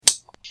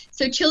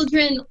So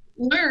children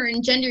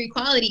learn gender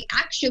equality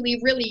actually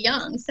really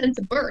young, since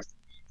birth.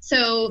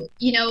 So,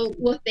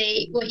 what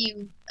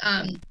you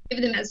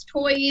give them as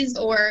toys,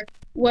 or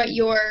what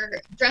you're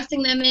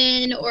dressing them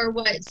in, or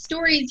what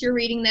stories you're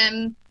reading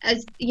them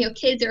as,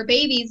 kids or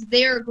babies,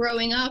 they're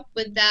growing up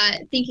with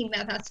that, thinking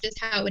that that's just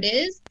how it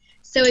is.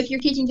 So if you're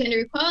teaching gender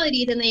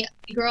equality, then they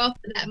grow up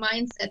with that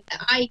mindset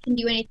that I can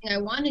do anything I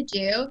want to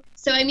do.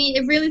 So,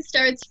 it really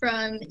starts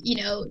from,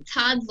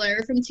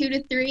 toddler, from 2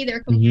 to 3,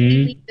 they're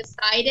completely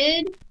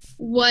decided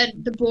what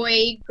the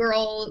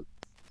boy-girl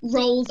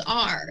roles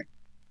are.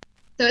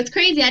 So it's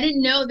crazy. I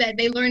didn't know that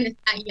they learn it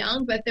that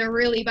young, but they're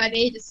really, by the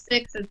age of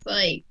 6, it's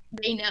like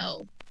they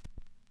know.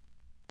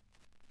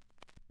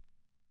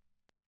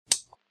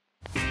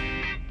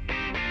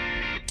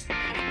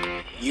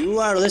 You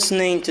are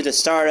listening to the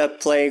Startup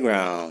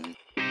Playground,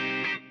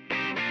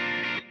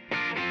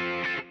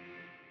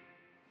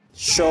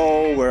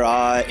 show where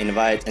I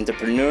invite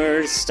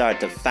entrepreneurs,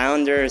 startup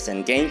founders,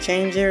 and game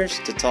changers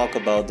to talk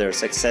about their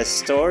success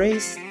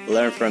stories,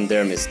 learn from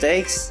their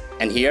mistakes,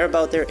 and hear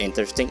about their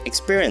interesting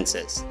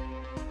experiences.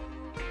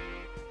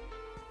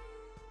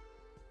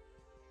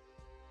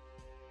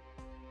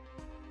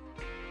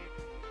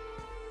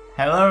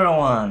 Hello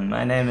everyone,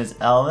 my name is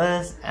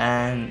Elvis,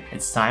 and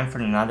it's time for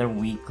another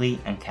weekly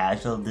and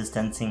casual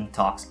distancing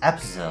talks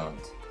episode.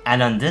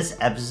 And on this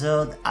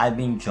episode, I've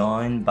been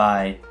joined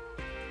by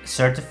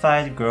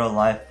certified girl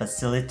life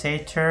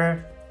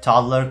facilitator,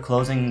 toddler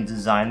clothing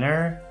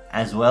designer,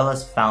 as well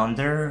as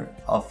founder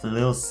of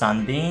Little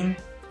Sunbeam,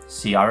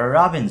 Ciara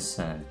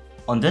Robinson.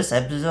 On this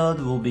episode,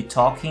 we'll be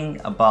talking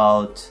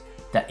about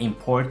the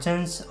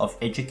importance of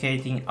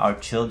educating our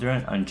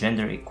children on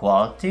gender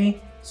equality,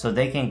 so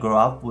they can grow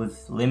up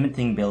with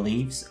limiting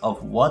beliefs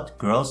of what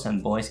girls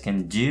and boys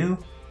can do,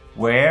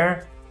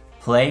 wear,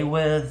 play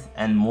with,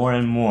 and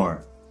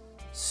more.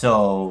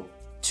 So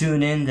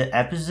tune in the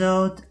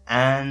episode,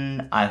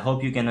 and I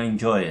hope you're gonna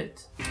enjoy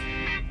it.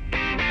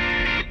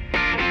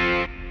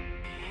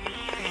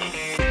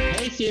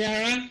 Hey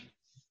Ciara.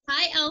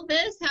 Hi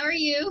Elvis, how are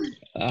you?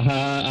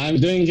 I'm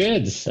doing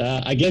good.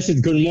 I guess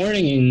it's good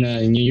morning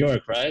in New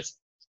York, right?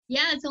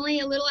 Yeah, it's only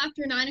a little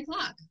after 9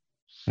 o'clock.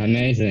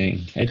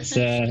 Amazing.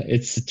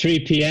 It's 3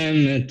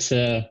 p.m. at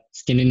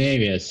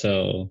Scandinavia,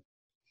 so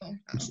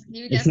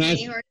You it's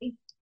definitely nice. Already.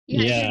 You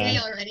had your day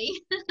already.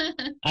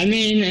 I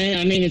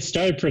mean, it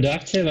started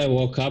productive. I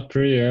woke up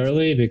pretty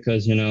early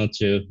because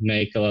to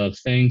make a lot of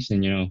things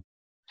and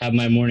have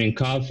my morning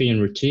coffee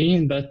and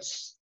routine. But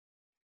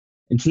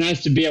it's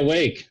nice to be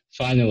awake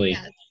finally.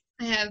 Yes,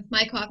 I have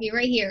my coffee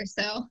right here.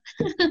 So.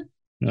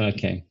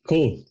 Okay,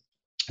 cool.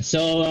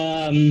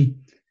 So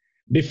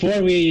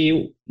before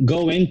we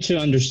go into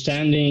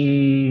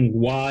understanding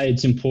why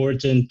it's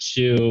important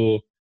to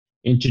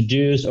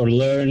introduce or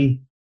learn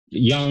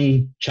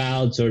young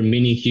childs or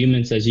mini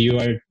humans, as you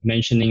are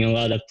mentioning a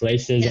lot of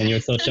places on your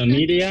social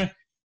media,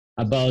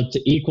 about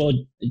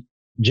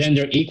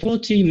gender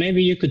equality,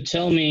 maybe you could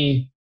tell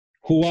me,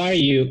 who are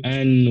you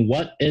and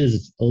what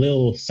is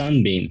Little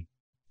Sunbeam?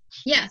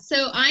 Yeah,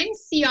 so I'm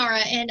Ciara,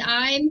 and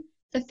I'm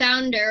the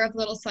founder of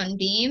Little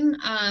Sunbeam.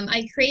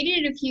 I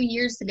created it a few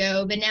years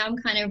ago, but now I'm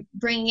kind of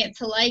bringing it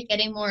to light,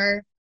 getting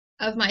more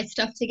of my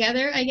stuff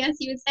together, I guess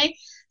you would say.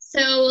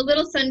 So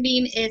Little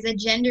Sunbeam is a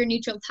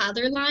gender-neutral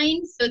toddler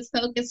line, so it's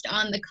focused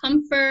on the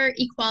comfort,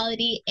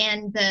 equality,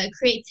 and the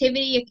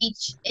creativity of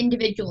each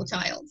individual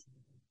child.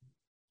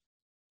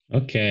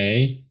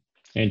 Okay,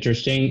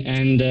 interesting.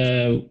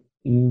 And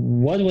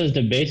what was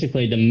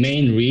basically the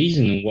main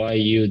reason why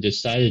you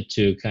decided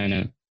to kind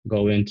of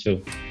go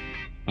into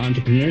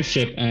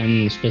entrepreneurship,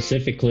 and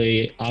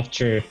specifically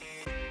after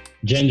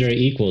gender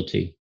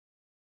equality?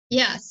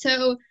 Yeah,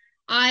 so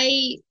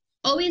I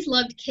always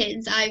loved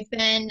kids. I've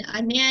been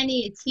a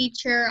nanny, a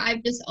teacher.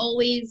 I've just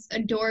always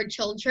adored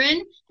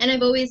children, and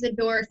I've always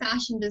adored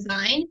fashion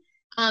design.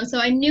 So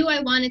I knew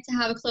I wanted to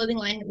have a clothing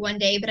line one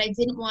day, but I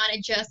didn't want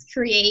to just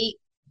create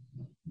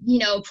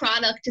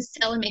product to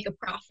sell and make a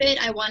profit.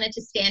 I wanted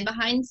to stand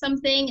behind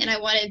something, and I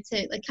wanted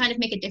to kind of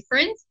make a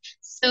difference.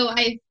 So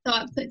I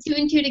thought, put 2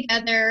 and 2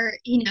 together,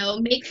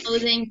 make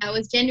clothing that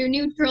was gender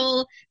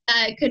neutral,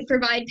 that could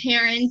provide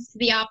parents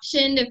the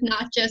option of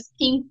not just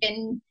pink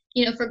and,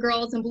 for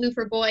girls and blue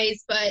for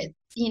boys, but,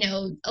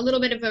 a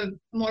little bit of a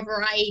more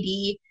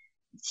variety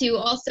to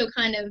also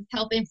kind of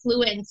help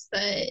influence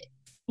the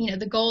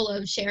goal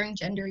of sharing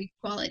gender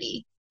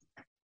equality.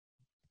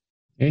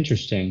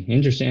 Interesting.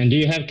 And do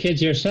you have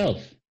kids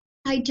yourself?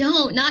 I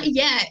don't, not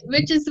yet,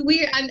 which is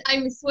weird.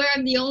 I swear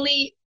I'm the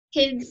only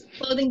kids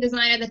clothing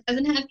designer that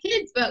doesn't have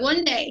kids, but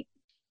one day.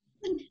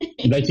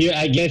 But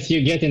I guess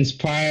you get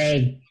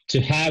inspired to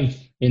have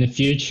in the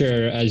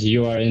future, as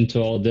you are into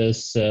all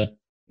this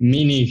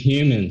mini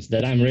humans,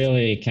 that I'm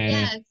really kind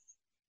of.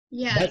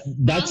 Yes.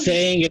 That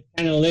saying is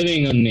kind of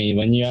living on me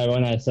when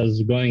I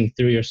was going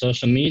through your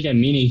social media.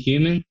 Mini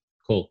human,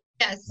 cool.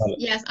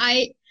 Yes.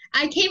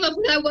 I came up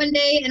with that one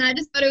day, and I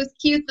just thought it was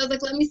cute. So I was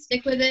like, let me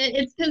stick with it.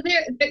 It's because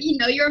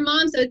they're you're a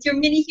mom, so it's your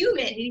mini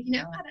human. I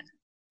don't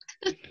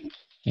know.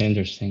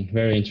 Interesting,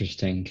 very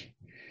interesting.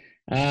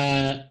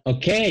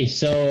 Okay,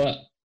 so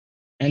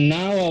and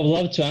now I would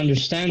love to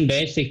understand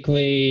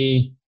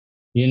basically,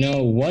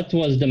 what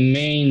was the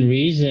main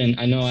reason?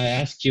 I know I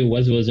asked you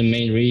what was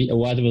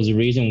the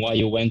reason why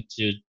you went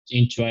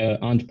into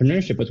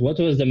entrepreneurship, but what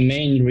was the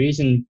main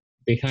reason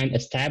behind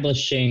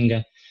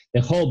establishing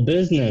the whole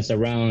business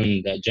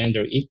around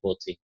gender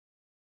equality?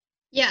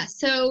 Yeah,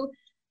 so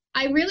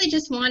I really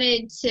just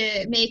wanted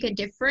to make a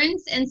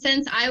difference. And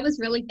since I was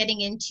really getting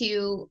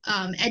into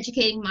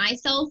educating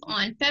myself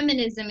on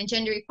feminism and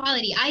gender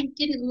equality, I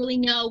didn't really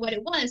know what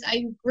it was.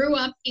 I grew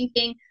up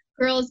thinking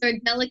girls are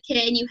delicate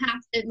and you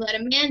have to let a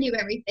man do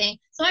everything.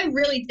 So I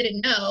really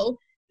didn't know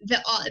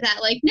that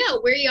like,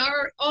 no, we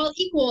are all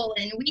equal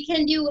and we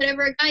can do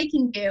whatever a guy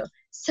can do.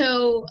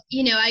 So,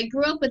 I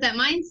grew up with that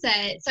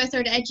mindset. So I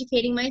started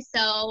educating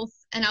myself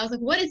and I was like,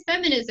 what is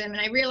feminism?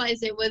 And I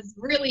realized it was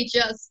really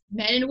just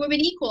men and women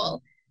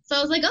equal. So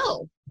I was like,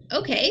 oh,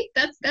 okay,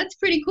 that's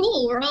pretty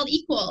cool. We're all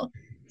equal.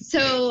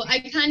 So I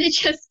kind of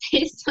just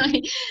based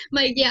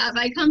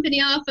my company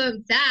off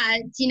of that,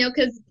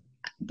 because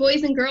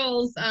boys and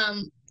girls,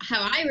 how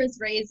I was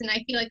raised, and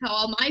I feel like how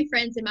all my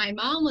friends and my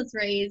mom was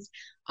raised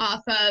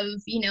off of,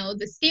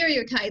 the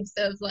stereotypes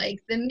of like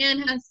the man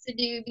has to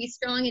be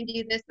strong and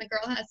do this, and the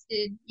girl has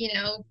to,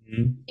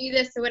 do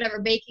this or whatever,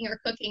 baking or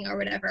cooking or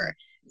whatever.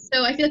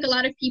 So I feel like a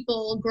lot of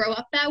people grow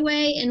up that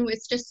way and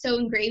it's just so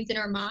engraved in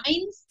our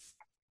minds.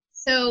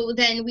 So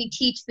then we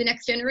teach the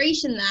next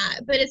generation that,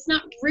 but it's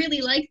not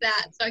really like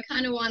that. So I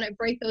kind of want to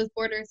break those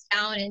borders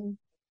down and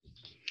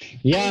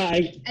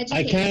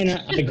I kind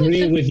of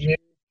agree with you.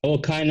 I will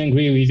kind of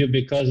agree with you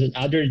because the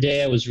other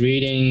day I was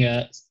reading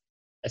a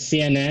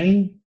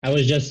CNN. I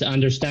was just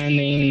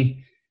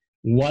understanding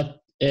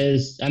what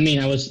is. I mean,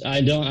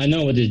 I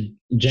know what is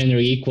gender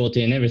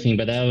equality and everything,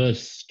 but I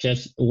was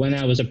just when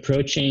I was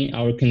approaching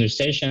our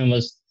conversation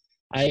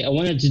I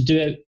wanted to do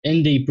it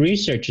in deep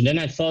research, and then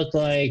I thought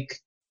like.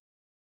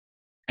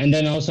 And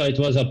then also it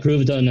was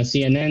approved on a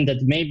CNN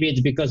that maybe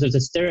it's because of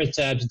the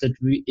stereotypes that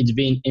it's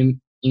been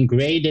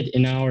engraved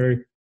in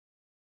our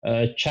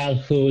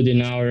childhood,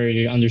 in our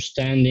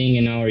understanding,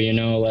 in our,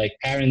 like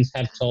parents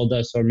have told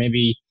us, or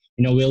maybe,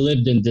 we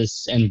lived in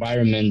this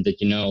environment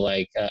that,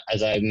 like,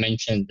 as I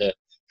mentioned the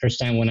first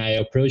time when I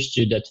approached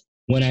you, that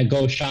when I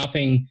go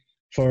shopping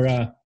for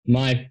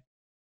my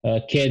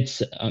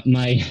kids,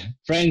 my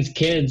friends'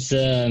 kids'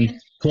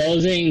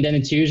 clothing, then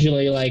it's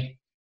usually like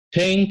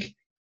pink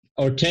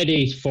or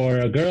teddy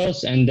for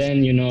girls, and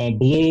then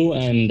blue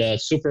and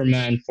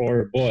Superman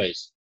for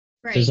boys.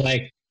 Right. So it's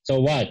like, so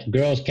what?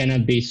 Girls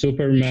cannot be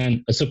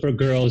Superman,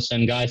 Supergirls,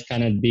 and guys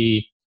cannot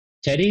be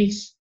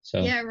teddies.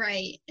 So yeah,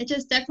 right. It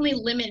just definitely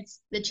limits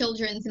the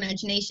children's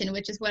imagination,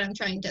 which is what I'm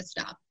trying to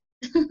stop.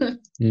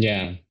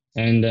 Yeah,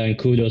 and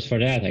kudos for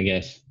that, I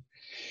guess.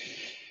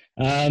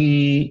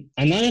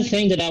 Another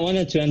thing that I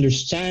wanted to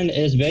understand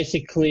is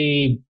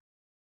basically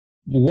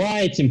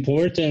why it's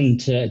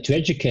important to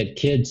educate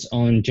kids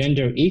on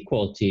gender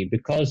equality,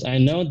 because I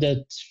know that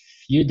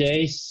a few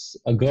days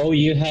ago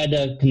you had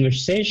a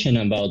conversation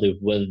about it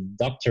with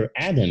Dr.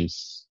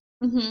 Adams.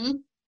 Mm-hmm.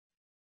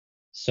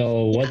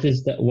 So what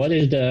is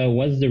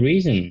the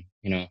reason,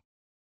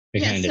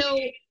 behind it? So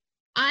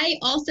I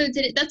also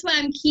did it. That's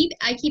why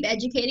I keep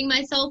educating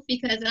myself,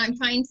 because I'm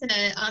trying to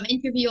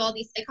interview all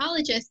these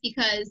psychologists,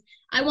 because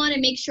I want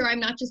to make sure I'm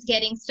not just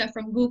getting stuff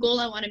from Google.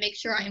 I want to make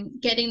sure I'm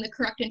getting the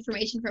correct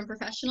information from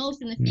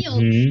professionals in the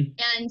field. Mm-hmm.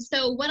 And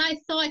so what I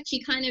thought,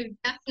 she kind of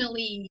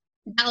definitely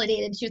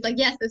validated. She was like,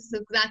 yes, this is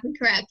exactly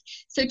correct.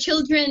 So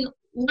children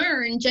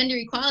learn gender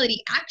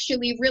equality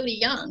actually really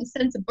young,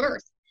 since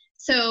birth.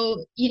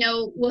 So,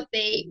 what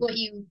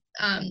you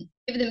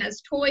give them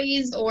as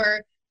toys,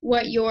 or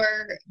what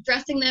you're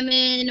dressing them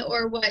in,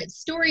 or what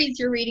stories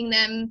you're reading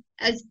them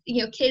as,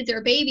 kids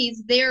or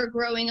babies, they're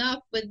growing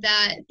up with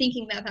that,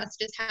 thinking that that's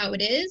just how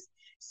it is.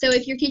 So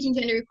if you're teaching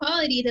gender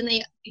equality, then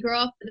they grow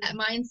up with that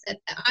mindset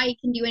that I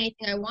can do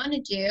anything I want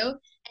to do.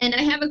 And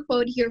I have a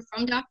quote here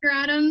from Dr.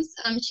 Adams.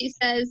 She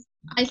says,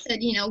 I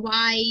said,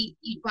 why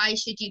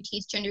should you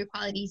teach gender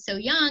equality so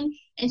young?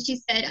 And she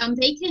said,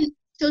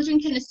 children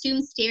can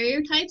assume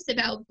stereotypes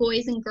about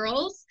boys and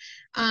girls,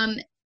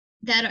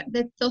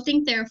 that they'll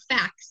think they're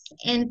facts,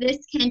 and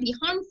this can be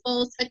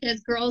harmful, such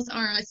as girls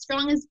aren't as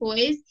strong as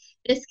boys.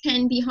 This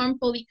can be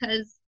harmful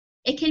because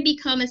it can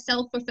become a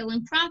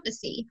self-fulfilling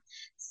prophecy.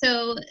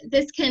 So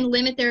this can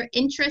limit their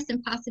interests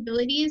and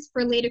possibilities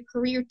for later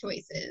career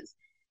choices.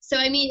 So,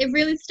 I mean, it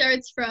really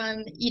starts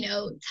from,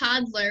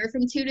 toddler,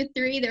 from 2 to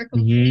 3, they're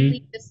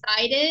completely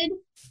decided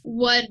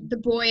what the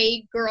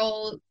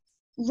boy-girl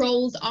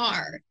roles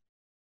are.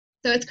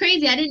 So it's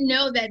crazy. I didn't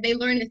know that they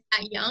learn it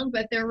that young,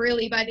 but they're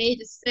really, by the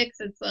age of 6,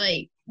 it's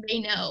like they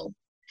know.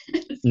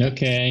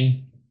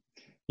 Okay.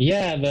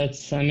 Yeah,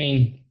 but I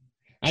mean,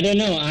 I don't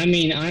know. I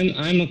mean,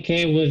 I'm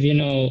okay with,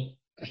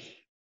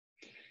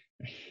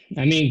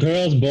 I mean,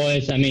 girls,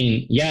 boys. I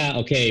mean, yeah,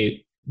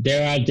 okay.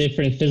 There are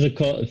different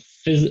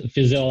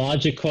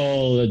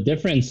physiological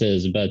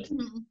differences, but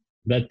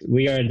but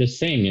we are the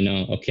same,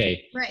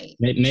 okay. Right.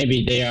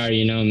 Maybe they are,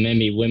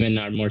 maybe women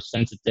are more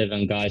sensitive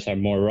and guys are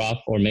more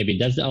rough, or maybe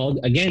that's all,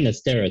 again, a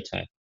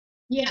stereotype.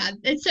 Yeah,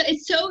 it's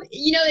so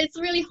it's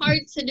really hard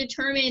to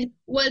determine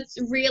what's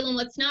real and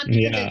what's not,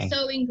 because it's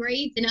so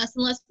engraved in us.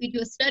 Unless we do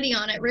a study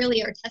on it,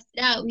 really, or test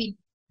it out,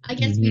 I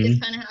guess we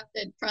just kind of have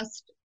to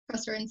trust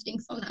our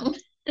instincts on that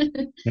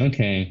one.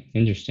 Okay,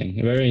 interesting.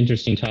 A very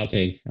interesting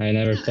topic. I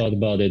never thought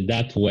about it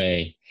that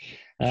way.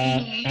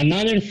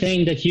 Another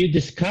thing that you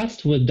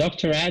discussed with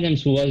Dr.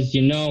 Adams was,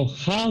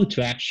 how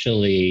to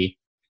actually,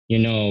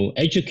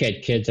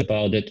 educate kids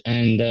about it,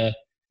 and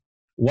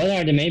what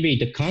are maybe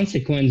the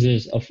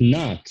consequences of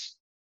not?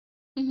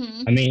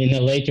 I mean, in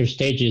the later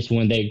stages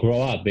when they grow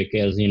up,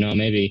 because,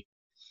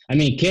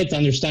 kids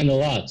understand a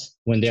lot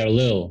when they're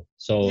little.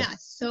 So yeah,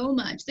 so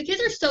much. The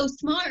kids are so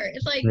smart.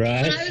 It's like,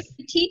 right? When I was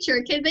a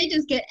teacher, kids, they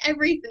just get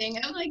everything.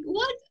 I'm like,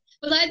 what?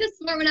 Was I this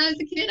smart when I was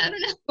a kid? I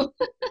don't know.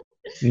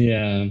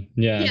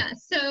 Yeah.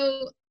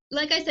 So,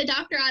 like I said,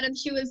 Dr.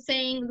 Adams, she was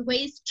saying the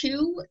ways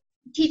to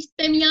teach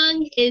them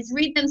young is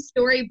read them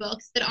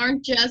storybooks that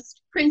aren't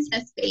just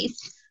princess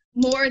based,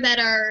 more that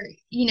are,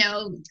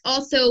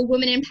 also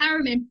women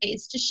empowerment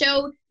based, to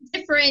show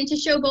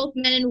both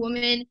men and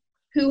women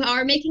who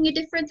are making a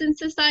difference in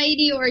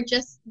society, or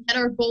just that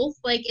are both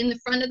like in the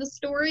front of the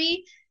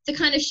story, to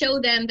kind of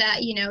show them that,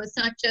 it's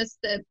not just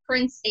the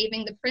prince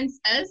saving the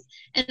princess,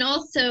 and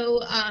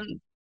also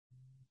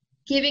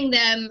giving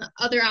them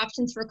other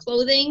options for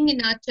clothing,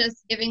 not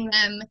just giving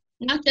them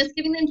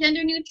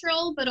gender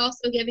neutral, but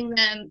also giving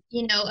them,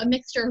 a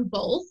mixture of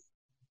both.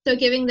 So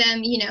giving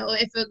them,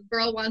 if a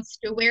girl wants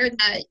to wear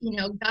that,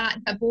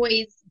 that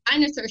boy's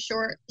dinosaur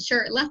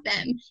shirt, let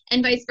them.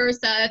 And vice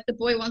versa, if the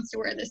boy wants to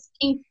wear this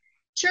pink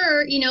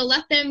shirt,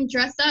 let them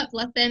dress up,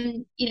 let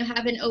them,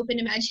 have an open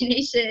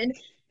imagination.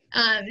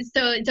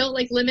 So don't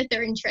limit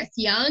their interests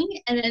young,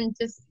 and then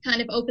just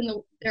kind of open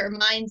their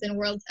minds and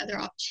world to other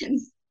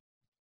options.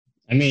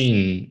 I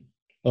mean,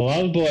 a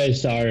lot of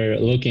boys are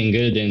looking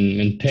good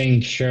in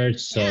pink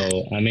shirts,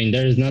 so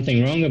there's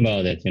nothing wrong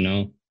about it,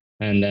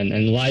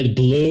 And light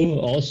blue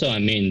also,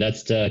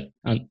 that's the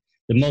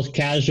most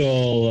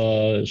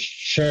casual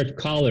shirt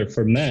color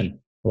for men,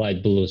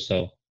 light blue.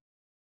 So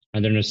I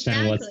don't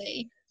understand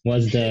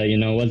what's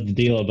the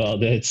deal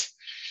about it.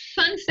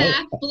 Fun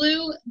fact,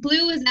 blue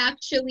was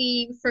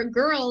actually for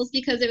girls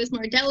because it was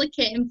more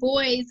delicate, and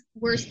boys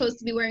were supposed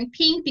to be wearing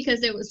pink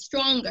because it was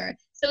stronger.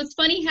 So it's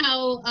funny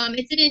how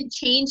it didn't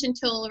change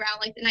until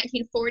around the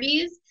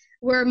 1940s,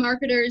 where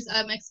marketers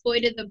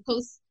exploited the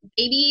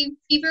post-baby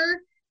fever.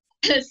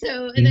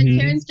 So, and then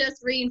parents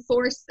just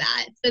reinforced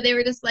that. So they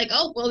were just like,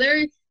 oh, well,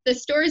 the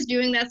store's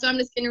doing that, so I'm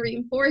just going to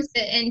reinforce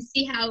it, and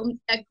see how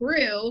that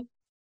grew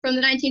from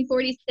the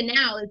 1940s to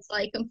now. It's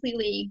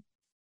completely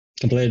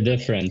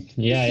different.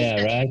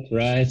 Yeah,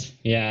 right.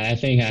 Yeah, I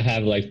think I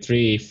have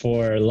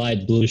 3-4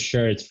 light blue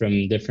shirts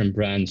from different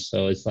brands.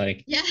 So it's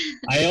I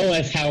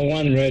always have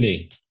one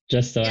ready,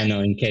 just so I know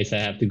in case I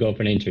have to go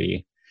for an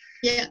interview.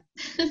 Yeah.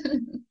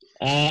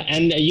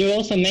 And you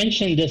also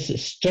mentioned this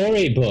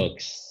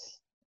storybooks.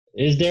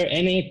 Is there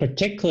any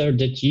particular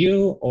that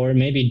you or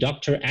maybe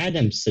Dr.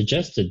 Adams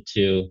suggested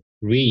to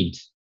read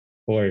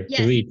or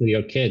to read to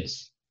your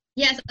kids?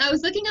 Yes, I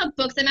was looking up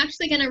books. I'm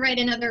actually going to write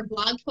another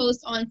blog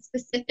post on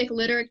specific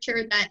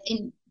literature that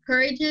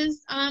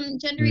encourages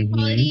gender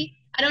equality.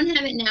 I don't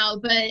have it now,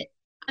 but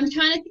I'm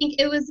trying to think.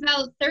 It was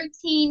about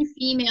 13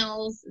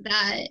 females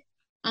that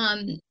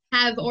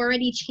have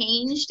already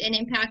changed and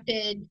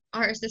impacted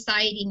our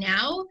society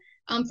now.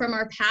 From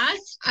our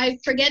past. I'm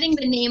forgetting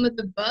the name of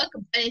the book,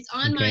 but it's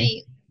on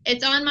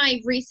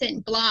my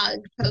recent blog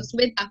post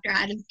with Dr.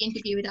 Adams, the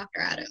interview with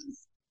Dr.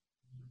 Adams.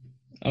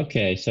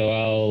 Okay, so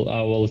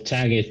I will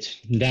tag it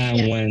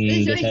down when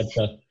this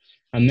episode.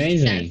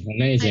 Amazing.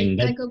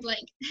 I go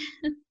blank.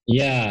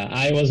 Yeah,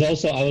 I was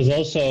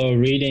also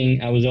reading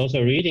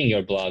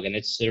your blog, and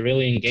it's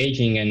really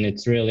engaging, and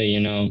it's really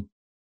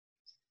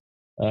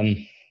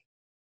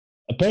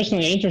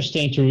personally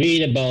interesting to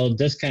read about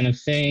this kind of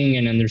thing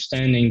and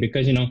understanding,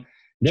 because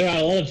there are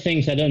a lot of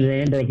things I don't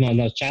remember of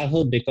my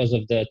childhood because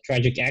of the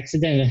tragic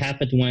accident that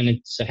happened when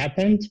it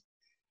happened.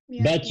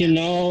 But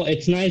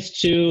it's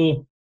nice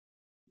to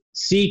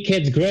see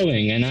kids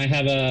growing, and I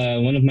have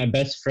one of my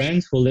best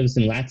friends who lives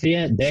in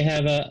Latvia. They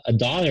have a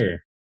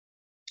daughter,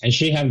 and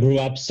she grew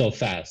up so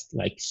fast,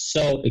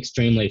 so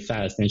extremely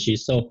fast, and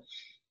she's so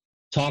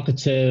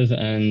talkative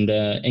and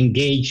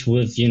engaged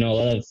with a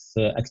lot of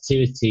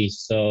activities.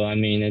 So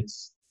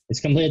it's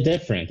completely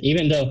different.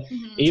 Even though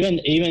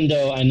even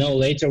though I know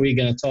later we're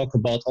gonna talk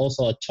about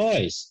also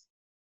toys,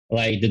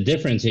 the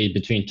differences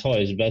between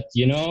toys. But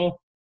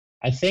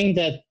I think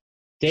that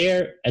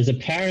as a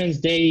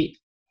parents, they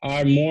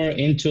are more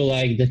into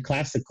the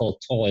classical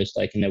toys,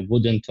 the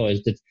wooden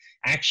toys that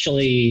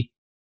actually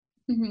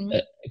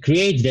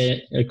create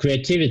the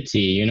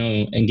creativity,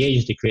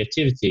 engage the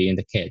creativity in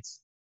the kids.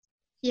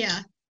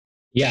 Yeah.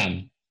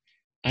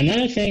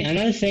 Another thing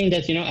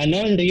that I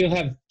know that you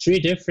have 3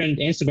 different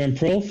Instagram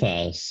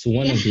profiles.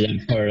 One of them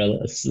for a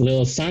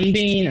little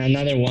Sunbeam,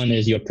 another one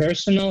is your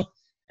personal,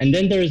 and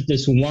then there's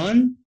this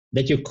one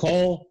that you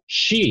call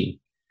she,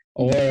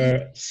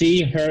 or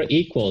see her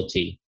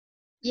equality.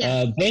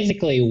 Yes.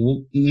 Basically,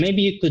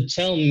 maybe you could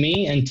tell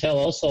me and tell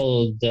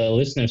also the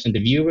listeners and the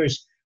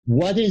viewers,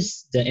 what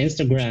is the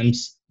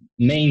Instagram's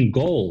main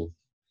goal?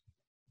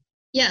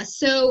 Yeah,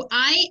 so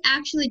I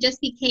actually just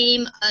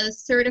became a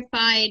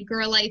certified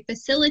Girl Life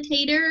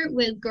facilitator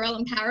with Girl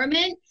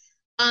Empowerment.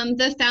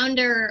 The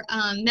founder,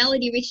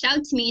 Melody, reached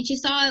out to me and she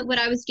saw what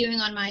I was doing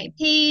on my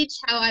page,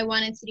 how I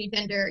wanted to do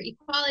gender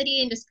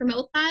equality and just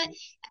promote that.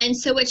 And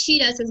so what she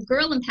does is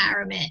Girl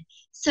Empowerment.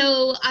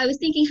 So I was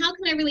thinking, how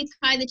can I really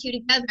tie the two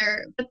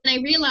together? But then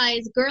I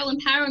realized Girl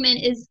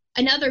Empowerment is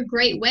another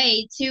great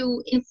way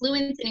to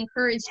influence and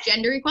encourage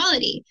gender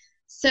equality.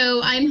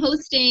 So I'm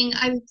starting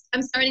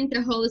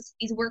to host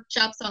these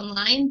workshops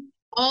online,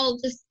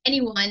 just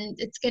anyone.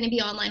 It's going to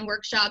be online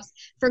workshops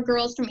for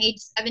girls from age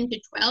 7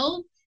 to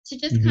 12 to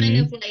just kind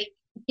of like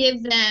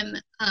give them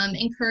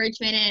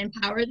encouragement and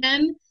empower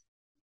them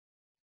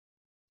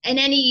in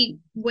any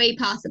way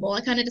possible.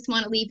 I kind of just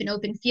want to leave an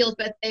open field,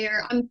 but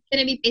I'm going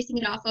to be basing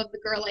it off of the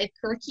Girl Life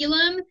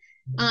curriculum,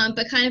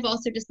 but kind of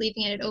also just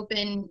leaving it an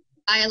open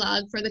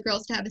dialogue for the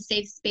girls to have a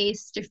safe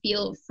space to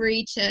feel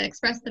free to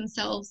express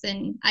themselves,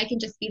 and I can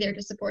just be there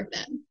to support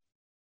them.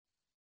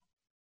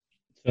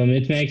 So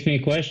it makes me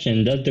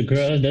question, that the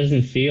girl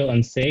doesn't feel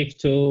unsafe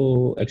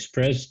to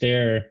express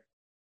their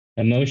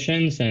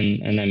emotions?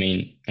 And I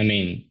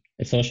mean,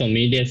 social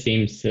media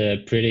seems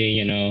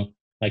pretty,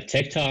 like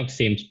TikTok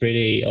seems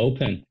pretty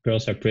open.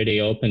 Girls are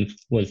pretty open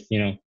with,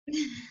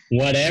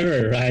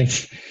 whatever,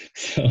 right?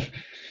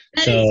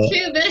 That is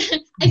true, but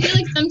I feel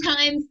like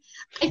sometimes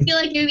it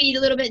would be a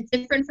little bit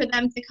different for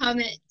them to come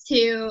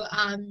to.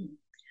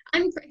 I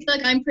feel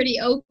like I'm pretty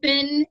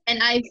open, and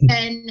I've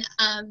been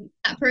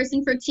that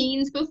person for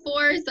teens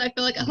before, so I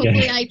feel like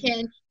hopefully I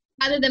can,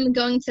 rather than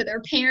going to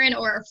their parent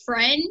or a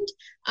friend,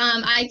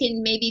 I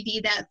can maybe be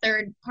that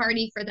third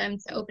party for them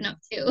to open up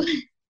to.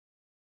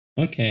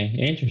 Okay,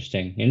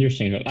 interesting.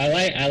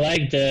 I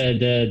like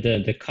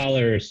the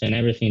colors and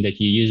everything that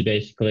you use.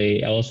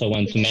 Basically, I also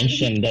want to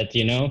mention that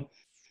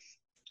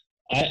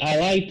I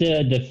like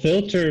the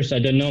filters. I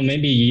don't know,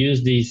 maybe you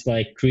use these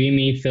like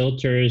creamy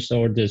filters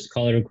or this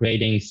color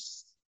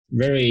gradings.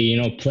 Very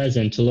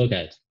pleasant to look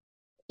at.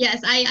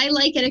 Yes, I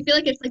like it. I feel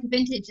like it's like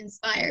vintage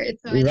inspired.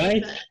 So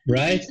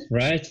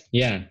Right.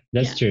 Yeah,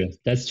 that's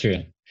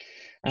true.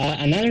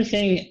 Another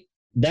thing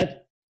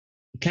that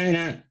kind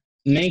of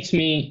makes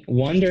me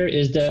wonder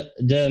is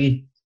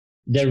the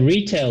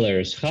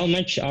retailers. How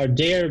much are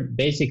they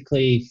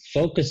basically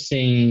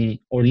focusing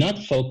or not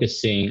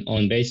focusing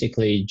on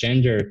basically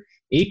gender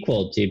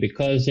equality?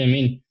 Because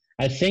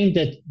I think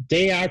that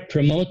they are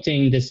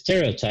promoting the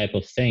stereotype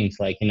of things,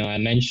 like I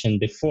mentioned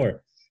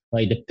before,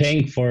 like the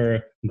pink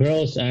for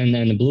girls and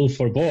the blue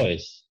for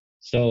boys.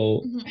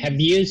 So have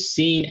you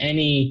seen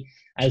any,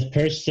 as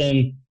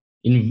person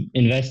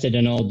invested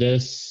in all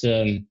this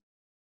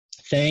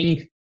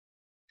thing,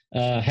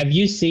 have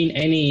you seen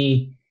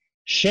any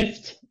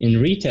shift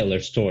in retailer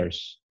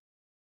stores?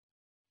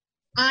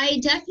 I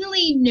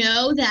definitely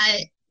know that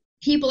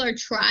people are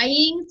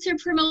trying to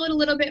promote a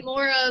little bit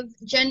more of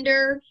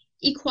gender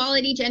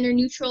equality, gender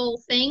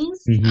neutral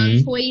things,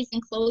 toys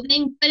and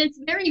clothing, but it's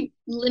very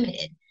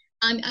limited.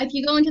 If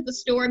you go into the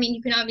store,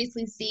 you can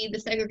obviously see the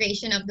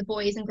segregation of the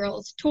boys and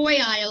girls toy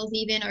aisles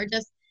even are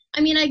just,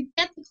 I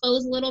get the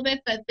clothes a little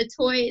bit, but the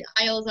toy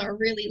aisles are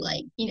really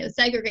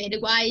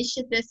segregated. Why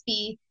should this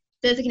be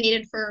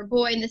designated for a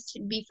boy and this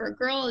should be for a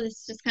girl?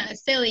 It's just kind of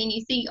silly. And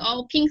you see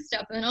all pink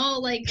stuff and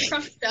all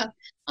truck stuff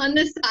on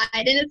this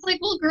side. And it's like,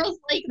 well, girls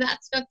like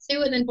that stuff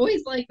too. And then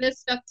boys like this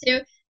stuff too.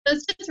 So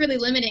it's just really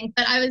limiting.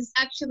 But I was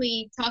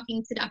actually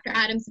talking to Dr.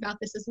 Adams about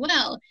this as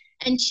well.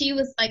 And she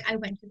was like, I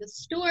went to the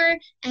store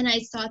and I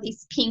saw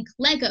these pink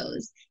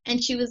Legos.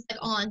 And she was like,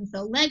 on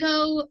the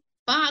Lego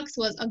box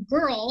was a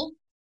girl.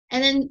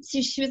 And then so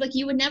she was like,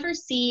 you would never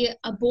see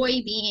a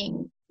boy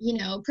being,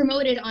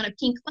 promoted on a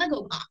pink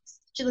Lego box.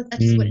 She was like, that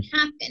just wouldn't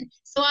happen.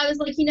 So I was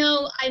like,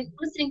 I'm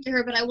listening to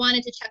her, but I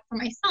wanted to check for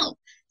myself.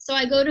 So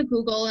I go to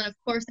Google, and of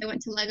course I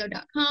went to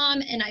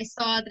Lego.com, and I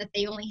saw that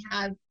they only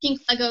have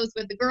pink Legos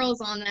with the girls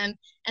on them.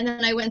 And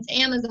then I went to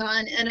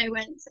Amazon, and I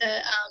went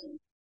to,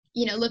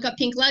 look up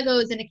pink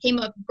Legos, and it came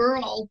up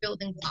girl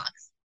building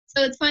blocks.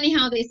 So it's funny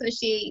how they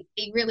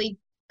really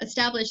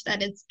established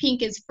that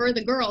pink is for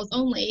the girls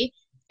only,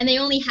 and they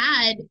only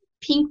had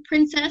pink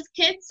princess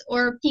kits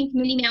or pink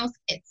Minnie Mouse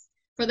kits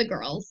for the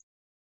girls,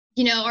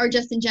 or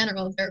just in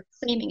general, they're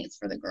claiming it's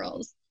for the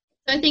girls.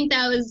 So I think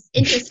that was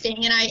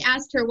interesting. And I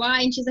asked her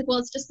why, and she's like, well,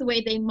 it's just the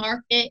way they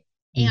market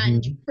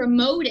and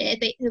promote it,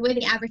 the way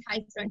they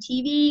advertise it on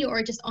TV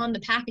or just on the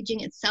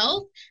packaging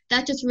itself.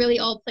 That just really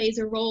all plays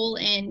a role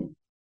in,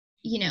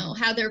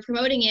 how they're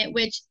promoting it,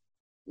 which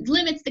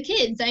limits the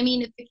kids.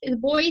 If the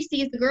boy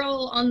sees the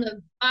girl on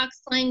the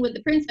box playing with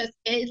the princess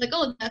kit, it's like,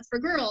 oh, that's for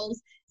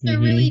girls. So it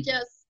really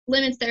just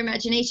limits their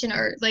imagination,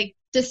 or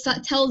just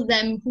tells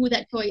them who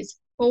that toy is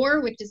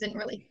for, which isn't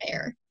really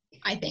fair,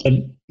 I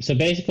think. So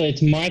basically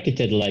it's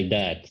marketed like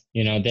that.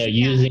 They're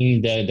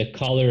using the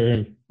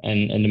color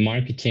and the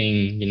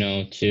marketing,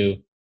 to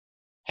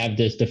have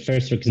the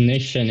first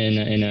recognition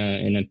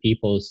in a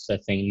people's, I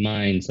think,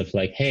 minds of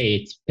like, hey,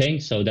 it's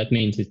pink, so that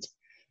means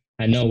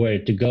I know where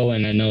to go,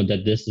 and I know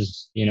that this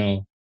is,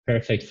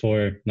 perfect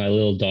for my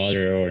little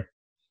daughter or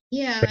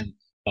Yeah.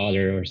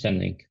 daughter or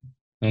something.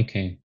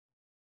 Okay.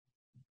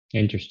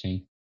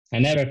 Interesting. I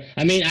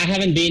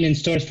haven't been in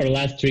stores for the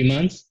last 3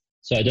 months,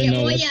 so I don't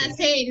know. Well, yeah,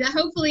 same.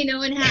 Hopefully, no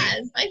one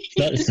has.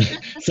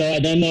 So I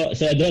don't know.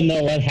 So I don't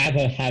know what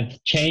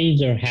have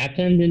changed or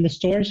happened in the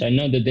stores. I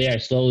know that they are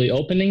slowly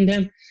opening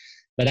them,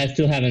 but I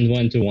still haven't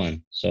went to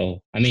one.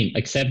 So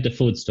except the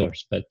food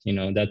stores, but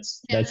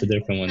that's a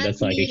different one.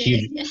 That's like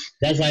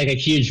a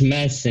huge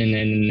mess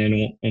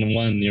in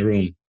one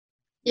room.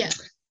 Yeah.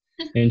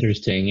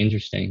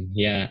 Interesting.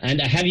 Yeah.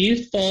 And have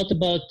you thought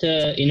about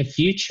in the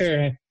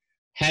future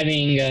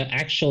having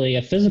actually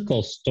a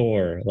physical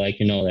store, like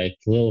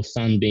Little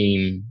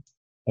Sunbeam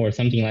or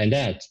something like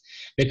that?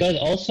 Because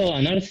also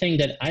another thing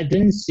that I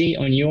didn't see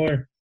on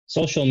your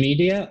social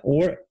media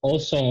or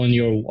also on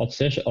your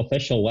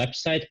official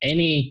website,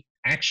 any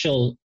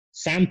actual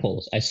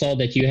samples. I saw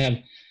that you have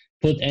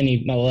put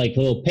any like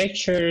little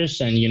pictures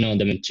and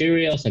the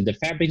materials and the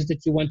fabrics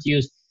that you want to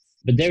use,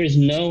 but there is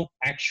no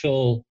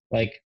actual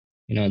like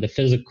the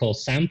physical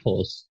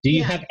samples. Do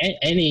you have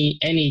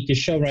any to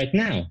show right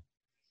now?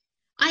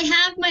 I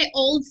have my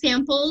old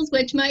samples,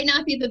 which might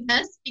not be the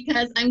best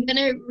because I'm going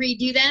to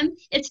redo them.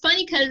 It's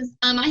funny because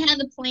I had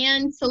the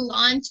plan to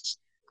launch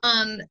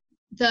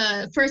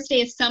the first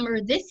day of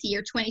summer this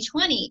year,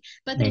 2020,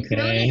 but then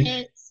Corona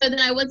hit, so then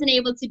I wasn't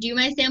able to do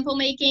my sample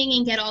making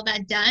and get all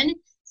that done.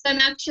 So I'm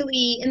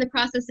actually in the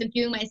process of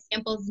doing my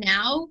samples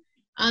now.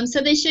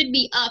 So they should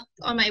be up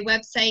on my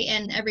website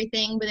and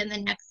everything within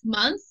the next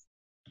month.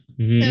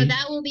 Mm-hmm. So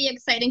that will be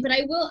exciting, but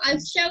I'll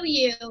show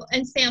you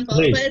and sample,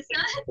 but it's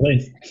not.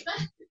 Please.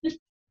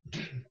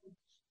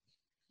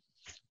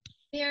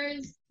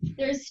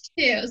 There's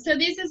two. So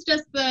this is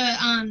just the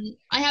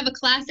I have a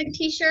classic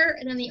t-shirt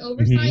and then the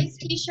oversized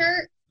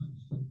t-shirt.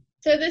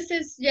 So this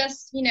is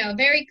just,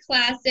 very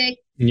classic.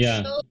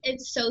 Yeah. So,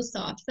 it's so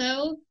soft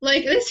though.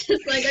 Like this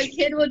is like a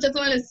kid will just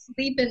want to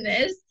sleep in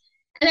this.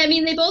 And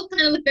they both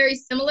kind of look very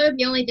similar.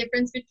 The only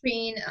difference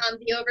between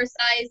the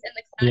oversized and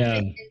the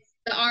classic is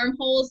the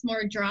armholes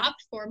more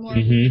dropped for more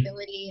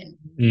mobility and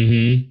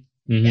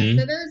yeah,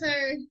 so those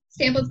are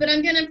samples, but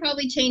I'm gonna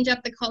probably change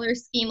up the color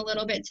scheme a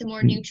little bit to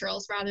more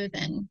neutrals rather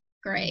than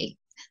gray.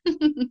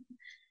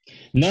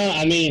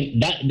 No,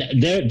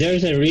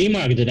 there's a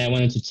remark that I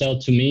wanted to tell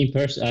to me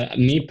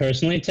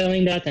personally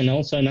telling that, and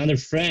also another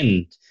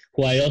friend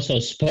who I also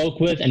spoke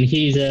with, and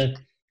he's a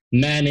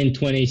man in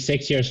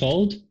 26 years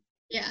old.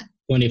 Yeah.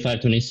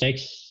 25,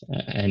 26.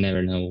 I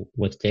never know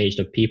what age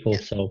of people,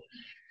 so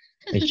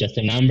it's just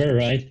a number,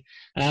 right?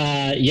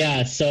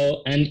 Yeah.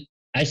 So, and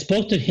I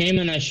spoke to him,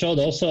 and I showed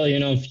also,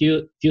 a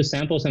few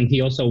samples, and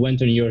he also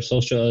went on your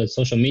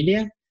social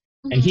media,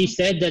 and he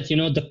said that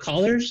the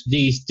colors,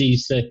 these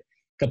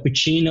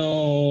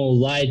cappuccino,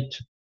 light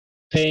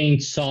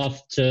pink,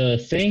 soft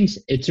things,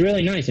 it's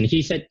really nice. And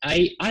he said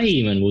I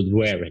even would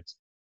wear it.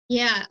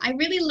 Yeah, I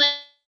really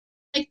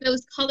like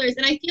those colors,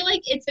 and I feel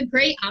like it's a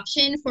great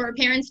option for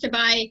parents to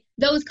buy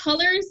those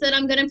colors that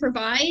I'm going to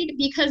provide,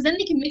 because then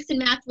they can mix and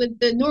match with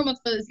the normal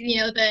clothes,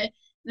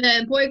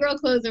 the boy-girl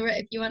clothes, or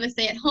if you want to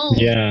stay at home.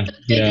 Yeah. So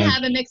it's good to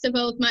have a mix of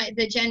both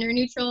the gender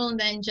neutral and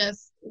then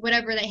just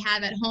whatever they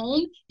have at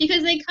home,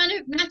 because they kind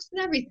of match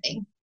with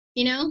everything,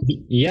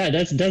 Yeah,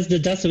 that's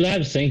what I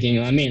was thinking.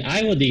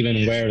 I would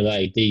even wear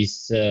like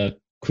these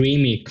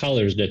creamy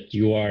colors that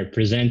you are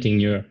presenting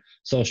your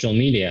social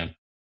media.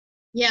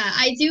 Yeah,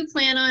 I do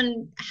plan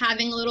on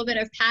having a little bit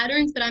of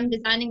patterns, but I'm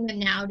designing them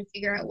now to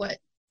figure out what's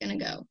going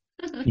to go.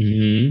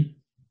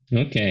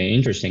 Okay,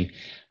 interesting.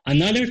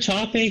 Another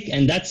topic,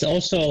 and that's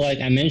also like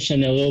I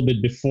mentioned a little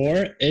bit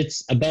before,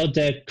 it's about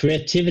the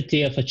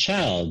creativity of a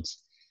child.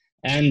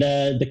 And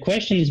the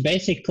question is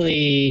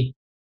basically,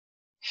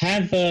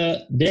 have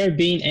there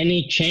been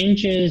any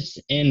changes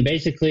in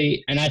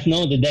basically, and I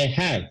know that they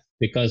have,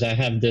 because I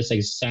have this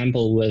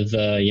example with,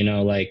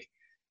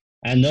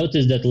 I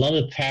noticed that a lot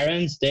of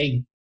parents,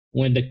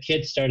 when the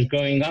kid starts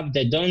growing up,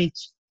 they don't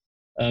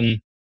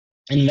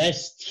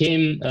invest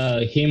him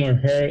or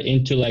her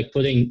into like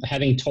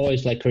having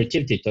toys, like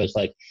creativity toys,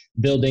 like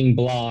building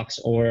blocks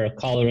or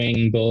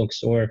coloring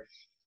books or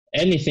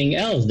anything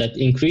else that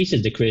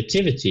increases the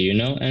creativity,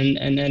 and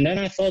then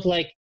I thought,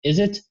 like, is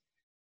it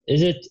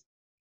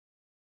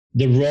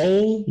the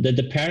role that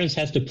the parents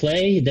have to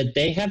play, that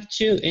they have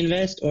to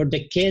invest, or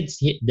the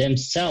kids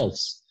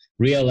themselves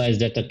realize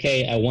that,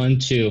 okay, I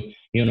want to,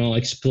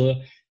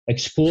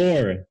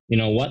 explore,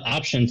 what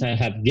options I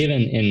have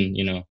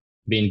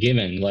been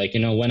given. Like,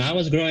 when I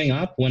was growing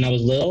up, when I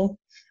was little,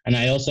 and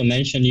I also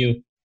mentioned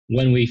you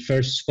when we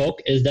first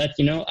spoke, is that,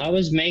 I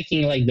was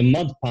making like the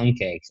mud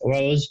pancakes, or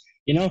I was,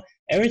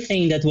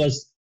 everything that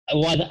was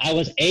what I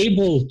was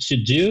able to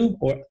do,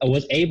 or I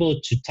was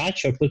able to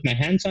touch or put my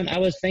hands on, I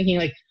was thinking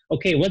like,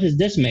 okay, what is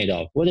this made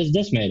of? What is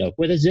this made of?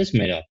 What is this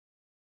made of?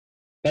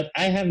 But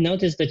I have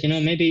noticed that,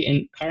 maybe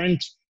in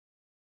current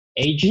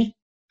age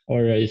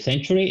or a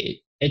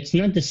century, it's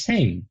not the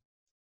same.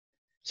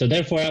 So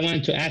therefore, I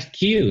wanted to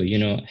ask you,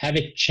 have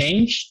it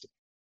changed?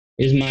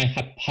 Is my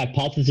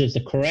hypothesis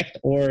correct,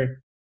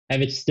 or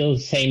have it still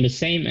the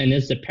same? And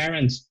is the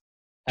parents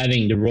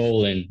having the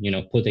role in,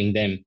 putting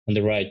them on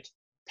the right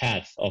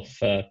path of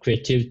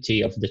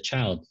creativity of the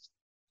child?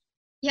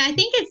 Yeah, I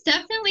think it's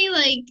definitely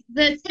like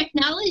the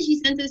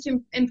technology sense is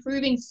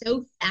improving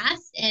so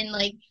fast, and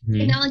like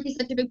technology is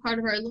such a big part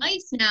of our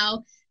lives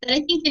now that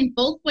I think in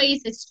both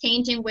ways it's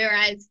changing.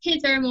 Whereas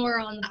kids are more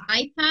on the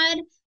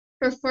iPad,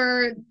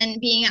 prefer than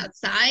being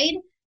outside,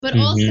 but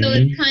also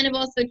it's kind of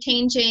also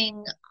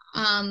changing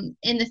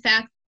in the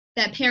fact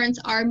that parents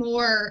are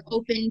more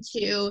open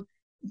to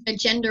the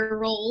gender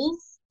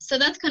roles. So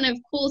that's kind of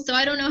cool. So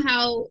I don't know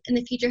how in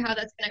the future how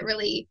that's going to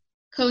really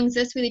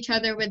coexist with each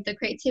other with the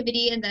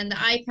creativity and then the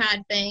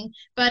iPad thing.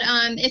 But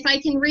if I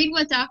can read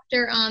what I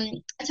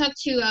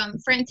talked to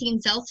Francine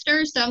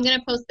Zelster, so I'm going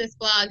to post this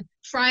blog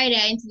Friday.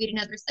 I interviewed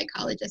another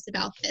psychologist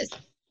about this.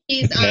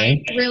 She's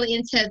really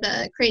into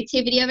the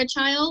creativity of a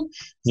child.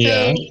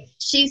 So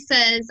she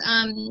says,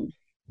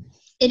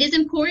 it is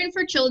important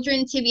for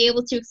children to be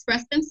able to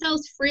express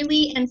themselves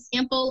freely and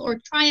sample or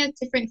try out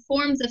different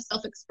forms of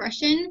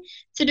self-expression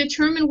to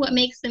determine what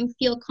makes them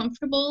feel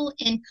comfortable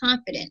and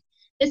confident.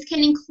 This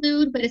can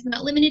include, but is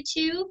not limited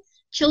to,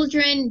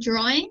 children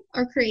drawing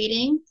or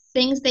creating,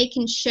 things they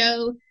can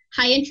show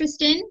high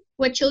interest in,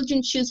 what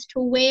children choose to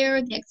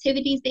wear, the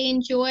activities they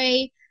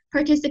enjoy,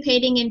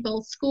 participating in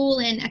both school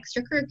and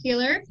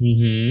extracurricular,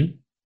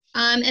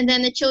 and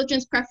then the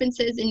children's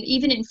preferences, and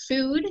even in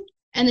food,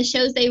 and the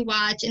shows they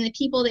watch, and the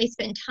people they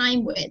spend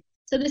time with.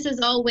 So this is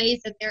all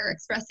ways that they're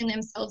expressing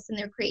themselves in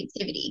their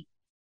creativity.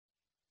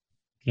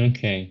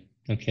 Okay.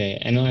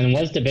 And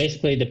what's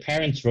basically the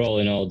parents' role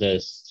in all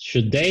this?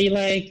 Should they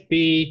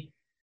be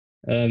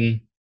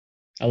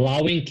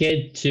allowing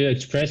kid to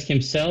express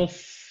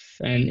himself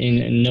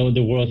and know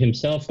the world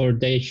himself, or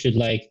they should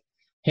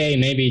hey,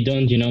 maybe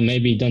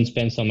don't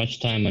spend so much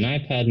time on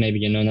iPad,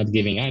 maybe not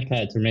giving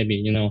iPads, or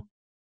maybe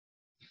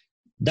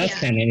that's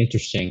kind of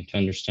interesting to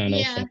understand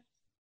also.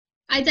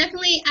 I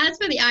definitely, as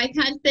for the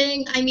iPad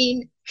thing, I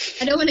mean,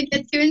 I don't want to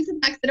get too into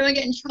that because I don't want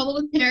to get in trouble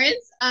with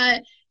parents.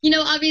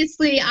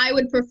 Obviously I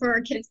would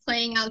prefer kids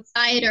playing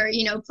outside or,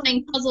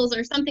 playing puzzles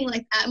or something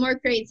like that, more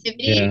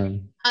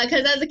creativity.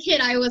 Because as a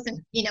kid, I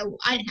wasn't,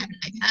 I didn't have an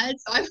iPad,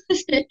 so I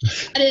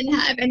didn't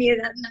have any of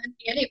that. Not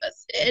any of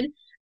us did.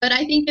 But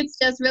I think it's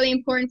just really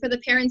important for the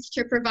parents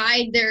to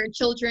provide their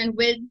children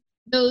with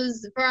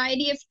those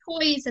variety of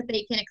toys that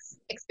they can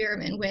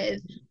experiment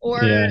with,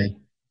 or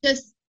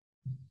just,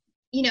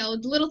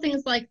 little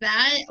things like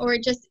that, or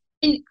just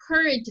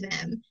encourage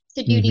them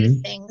to do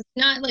these things,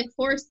 not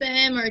force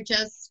them, or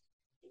just,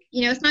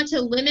 it's not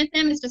to limit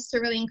them, it's just to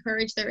really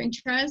encourage their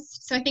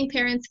interest. So I think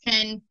parents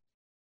can,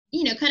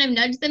 kind of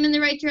nudge them in the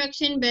right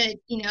direction, but,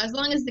 as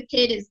long as the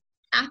kid is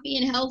happy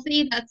and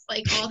healthy, that's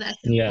all that's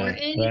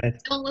important.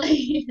 Right. Don't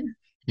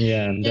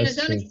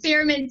don't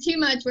experiment too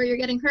much where you're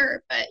getting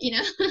hurt, but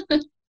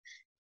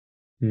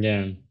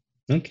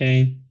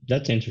Okay,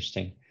 that's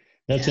interesting.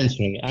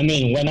 Interesting. I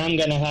mean, when I'm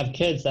gonna have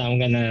kids, I'm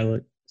gonna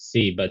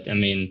see, but I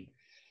mean,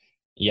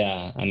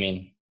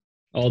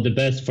 all the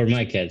best for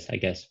my kids, I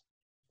guess.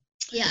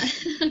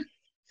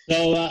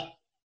 So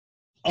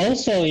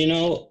also,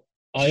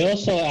 I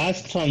also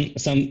asked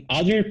some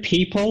other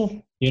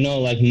people,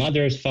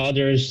 mothers,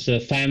 fathers,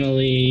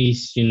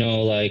 families,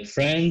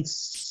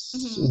 friends,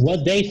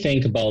 what they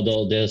think about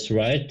all this,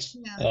 right?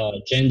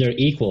 Gender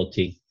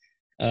equality.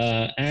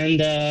 And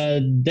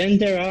then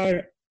there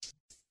are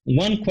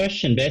one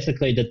question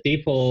basically that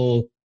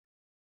people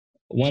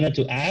wanted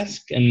to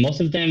ask, and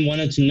most of them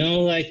wanted to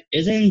know,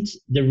 isn't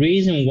the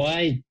reason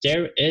why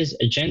there is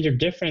a gender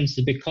difference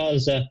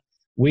because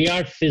we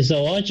are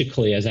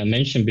physiologically, as I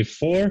mentioned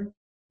before,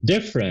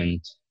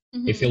 different.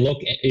 If you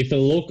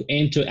look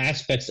into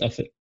aspects of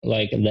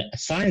the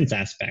science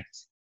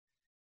aspects,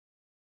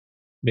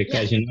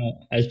 because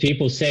as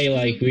people say,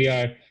 we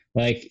are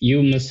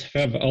you must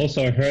have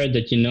also heard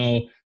that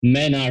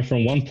men are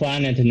from one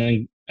planet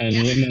and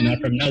women are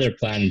from another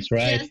planet,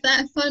 right? Yes,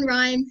 that fun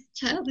rhyme,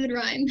 childhood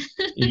rhyme.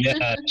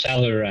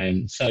 Childhood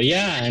rhyme. So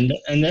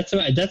and that's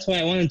why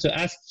I wanted to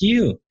ask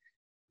you.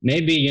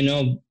 Maybe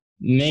the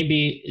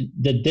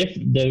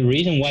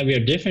reason why we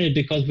are different is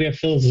because we are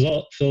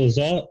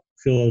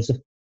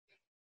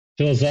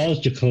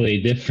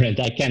philosophically different.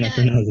 I cannot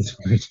pronounce this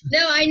word.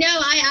 No, I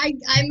know.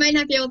 I might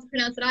not be able to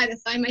pronounce it either,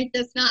 so I might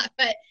just not.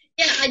 But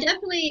I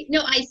definitely,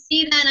 I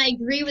see that and I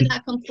agree with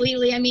that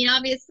completely. I mean,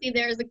 obviously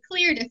there's a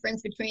clear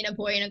difference between a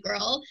boy and a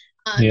girl,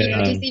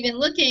 just even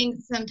looking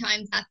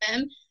sometimes at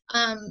them.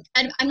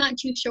 I'm not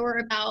too sure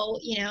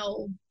about,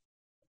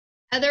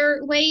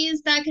 other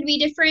ways that could be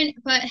different,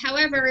 but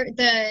however,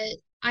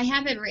 I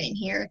have it written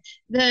here,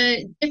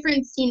 the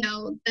difference,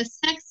 the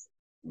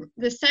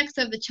sex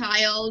of the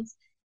child,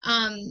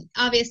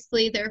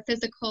 obviously they're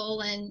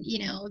physical and,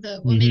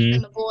 what makes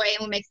them a boy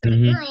and what makes them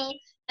a girl.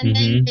 And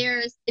then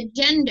there's the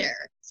gender.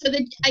 So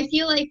I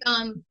feel like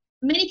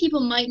many people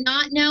might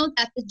not know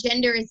that the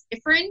gender is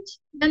different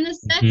than the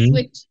sex, Mhm.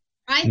 which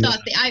I thought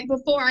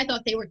before I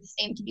thought they were the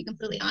same, to be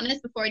completely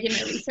honest. Before I did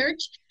my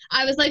research,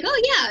 I was like,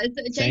 oh yeah, it's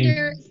a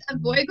gender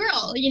of boy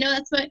girl.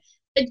 That's what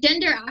the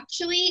gender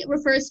actually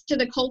refers to,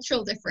 the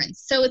cultural difference.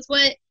 So it's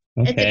what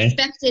it's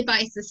expected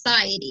by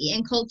society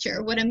and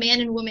culture, what a man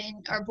and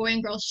woman or boy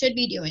and girl should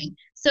be doing.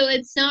 So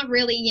it's not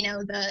really,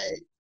 the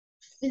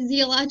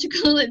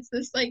physiological, it's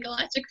the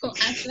psychological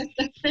aspect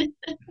of it.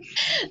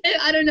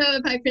 I don't know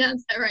if I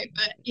pronounced that right,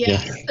 but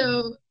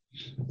so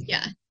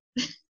yeah.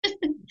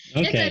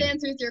 If that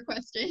answers your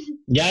question.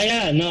 No,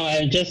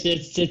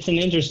 it's an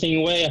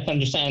interesting way of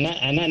understanding,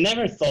 and I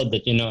never thought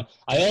that,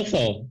 I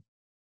also,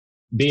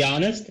 be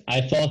honest, I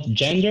thought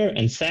gender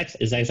and sex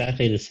is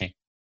exactly the same.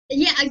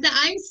 Yeah,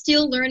 I'm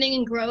still learning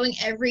and growing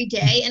every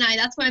day, and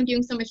that's why I'm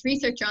doing so much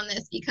research on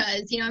this,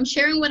 because I'm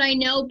sharing what I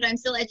know, but I'm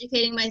still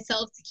educating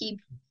myself to keep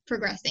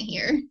progressing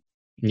here.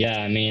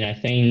 Yeah, I mean, I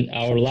think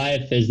our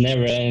life is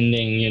never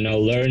ending,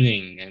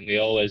 learning, and we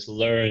always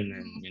learn,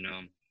 and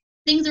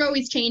things are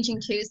always changing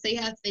too, so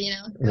you have to,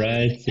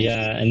 right,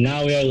 yeah. And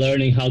now we are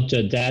learning how to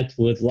adapt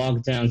with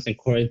lockdowns and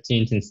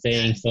quarantines and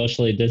staying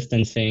socially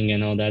distancing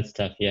and all that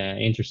stuff. Yeah,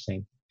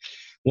 interesting.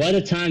 What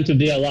a time to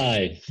be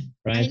alive,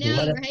 right? I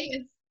know,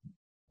 right?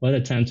 What a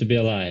time to be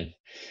alive.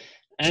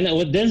 And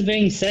with this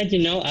being said,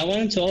 I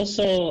wanted to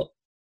also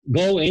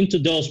go into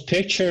those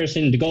pictures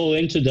and go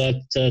into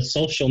the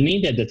social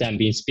media that I've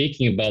been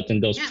speaking about,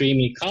 and those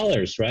creamy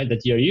colors, right,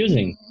 that you're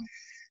using. Mm-hmm.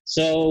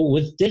 So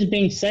with this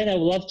being said, I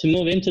would love to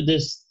move into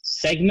this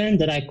segment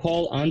that I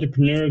call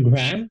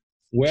Entrepreneurgram,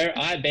 where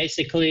I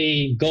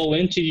basically go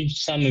into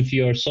some of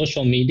your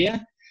social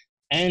media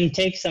and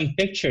take some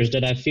pictures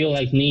that I feel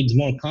like needs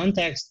more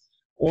context,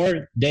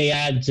 or they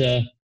add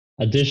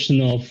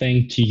additional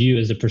thing to you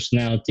as a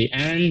personality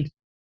and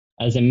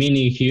as a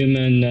mini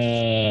human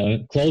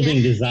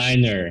clothing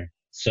designer.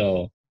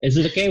 So is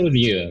it okay with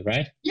you,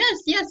 right?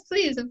 Yes,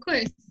 please, of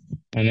course.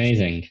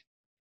 Amazing.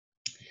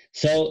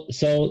 So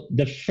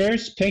the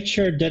first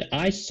picture that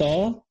I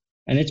saw,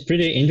 and it's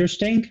pretty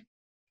interesting,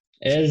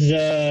 is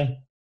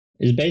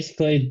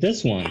basically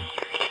this one,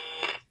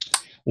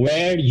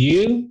 where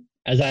you,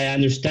 as I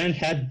understand,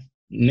 had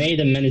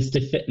made a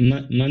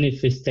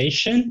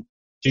manifestation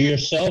to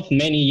yourself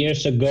many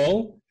years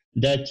ago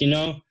that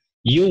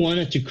you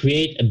wanted to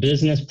create a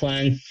business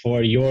plan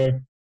for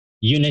your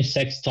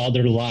unisex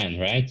toddler line,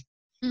 right?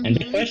 Mm-hmm. And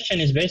the question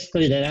is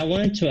basically that I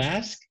wanted to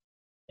ask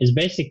is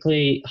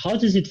basically, how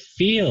does it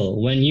feel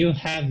when you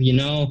have,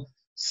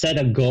 set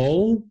a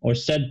goal or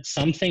set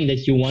something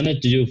that you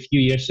wanted to do a few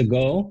years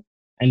ago,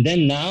 and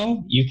then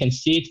now you can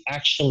see it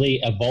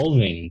actually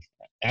evolving,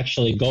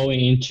 actually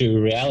going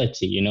into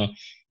reality,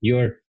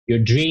 your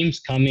dreams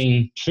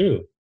coming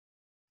true?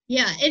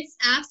 Yeah, it's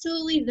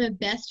absolutely the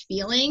best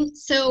feeling.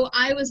 So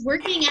I was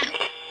working at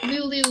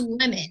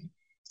Lululemon.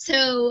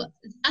 So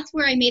that's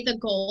where I made the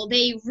goal.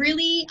 They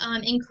really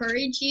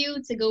encourage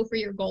you to go for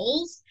your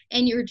goals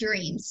and your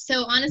dreams.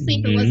 So honestly,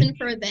 if it wasn't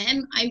for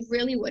them, I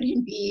really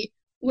wouldn't be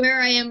where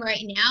I am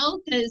right now,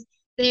 because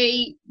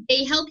they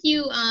help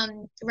you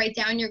write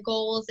down your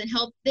goals and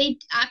they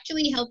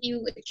actually help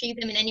you achieve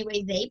them in any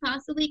way they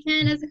possibly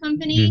can as a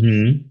company.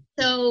 Mm-hmm.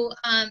 So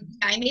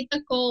I made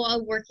the goal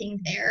while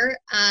working there,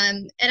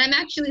 and I'm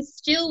actually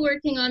still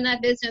working on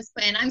that business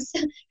plan. I'm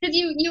still, because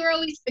you were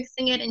always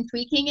fixing it and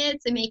tweaking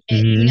it to make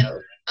it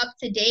up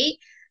to date.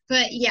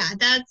 But yeah,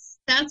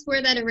 that's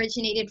where that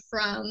originated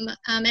from.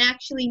 And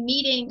actually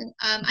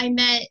I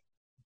met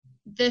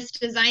this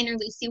designer,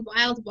 Lucy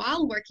Wild,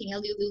 while working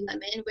at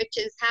Lululemon, which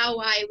is how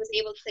I was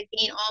able to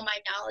gain all my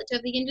knowledge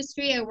of the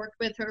industry. I worked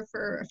with her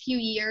for a few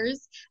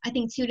years, I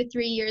think 2 to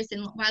 3 years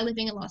while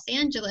living in Los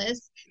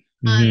Angeles.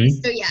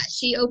 So yeah,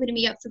 she opened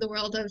me up to the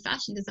world of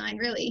fashion design,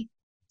 really.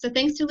 So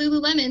thanks to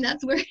Lululemon,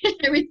 that's where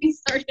everything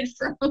started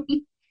from.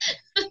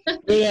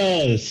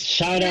 Kudos!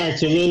 Shout out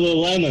to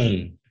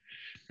Lululemon.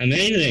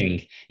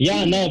 Amazing.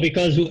 Yeah, no,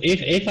 because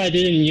if I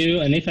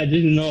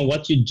didn't know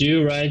what you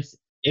do, right?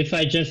 If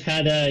I just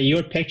had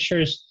your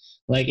pictures,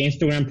 like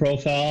Instagram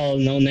profile,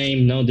 no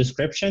name, no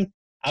description,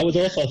 I would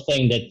also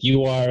think that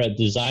you are a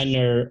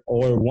designer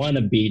or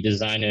wannabe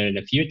designer in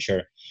the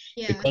future.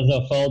 Yeah. Because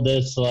of all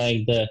this,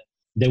 like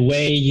the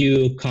way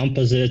you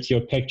composite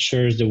your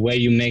pictures, the way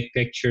you make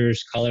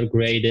pictures, color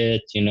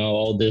graded,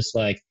 all this,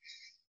 like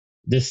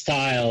the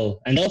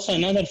style. And also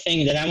another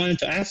thing that I wanted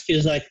to ask you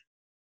is, like,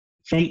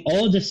 from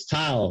all the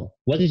style,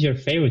 what is your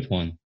favorite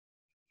one?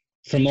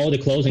 From all the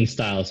clothing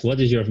styles,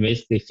 what is your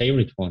basically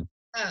favorite one?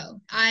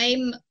 Oh,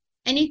 I'm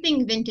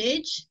anything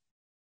vintage.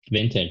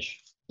 Vintage.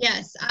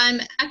 Yes,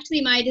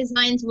 actually my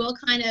designs will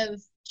kind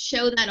of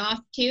show that off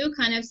too.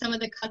 Kind of some of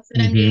the cuts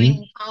that I'm doing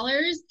in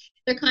collars,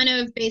 they're kind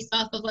of based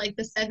off of like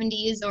the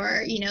 70s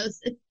or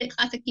the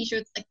classic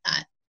t-shirts like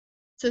that.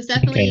 So it's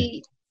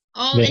definitely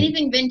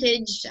anything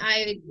vintage.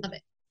 I love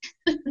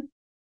it.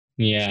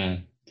 Yeah.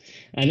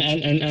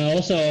 And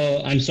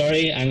also, I'm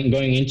sorry, I'm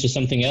going into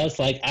something else.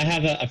 Like, I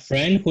have a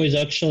friend who is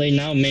actually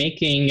now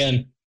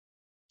making,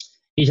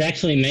 he's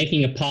actually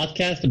making a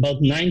podcast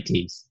about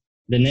 90s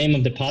The name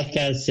of the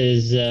podcast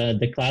is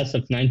the Class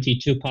of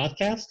 92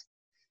 podcast.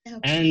 Okay.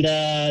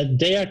 And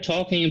they are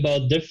talking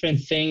about different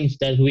things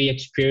that we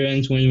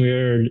experienced when we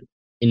were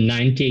in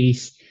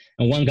 90s.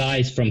 And one guy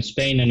is from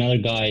Spain, another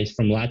guy is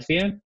from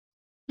Latvia.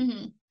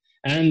 Mm-hmm.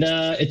 And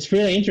it's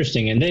really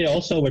interesting. And they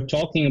also were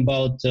talking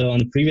about, on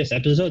the previous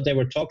episode, they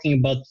were talking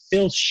about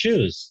Phil's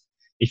shoes.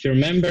 If you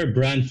remember,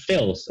 brand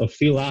Phil's or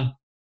Fila,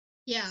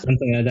 Yeah.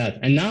 something like that.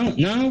 And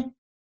now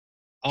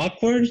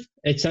Awkward,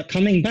 it's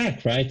coming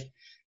back, right?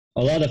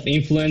 A lot of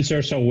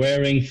influencers are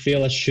wearing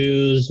Fila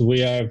shoes.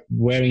 We are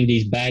wearing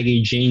these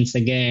baggy jeans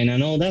again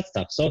and all that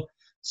stuff.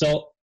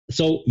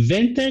 So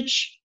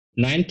vintage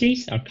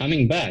 90s are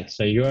coming back.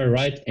 So you are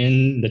right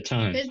in the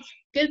time.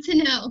 Good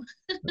to know.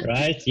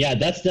 Right? Yeah,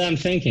 that's what I'm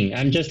thinking.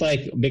 I'm just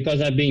like,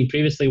 because I've been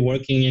previously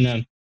working in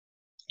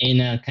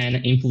a kind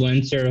of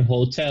influencer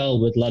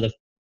hotel with a lot of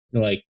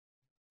like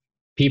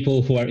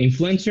people who are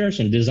influencers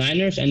and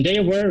designers, and I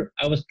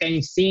was kind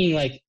of seeing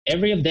like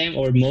every of them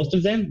or most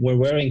of them were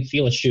wearing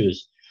Fila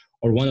shoes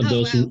or one of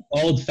those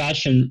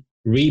old-fashioned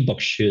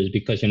Reebok shoes,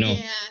 because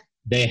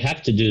they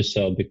have to do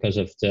so because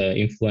of the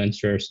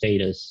influencer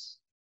status.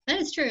 That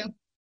is true.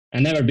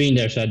 I've never been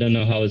there, so I don't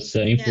know how it's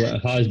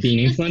how it's being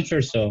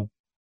influencer. So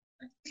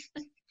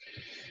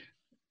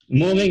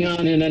moving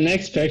on in the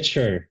next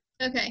picture.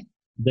 Okay.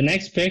 The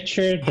next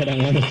picture that I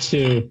wanted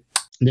to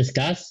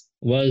discuss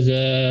was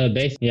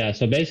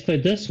so basically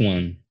this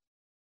one,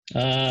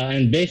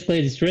 and basically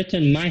it's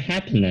written "My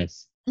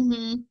Happiness,"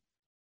 Mm-hmm.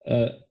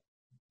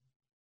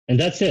 and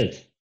that's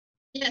it.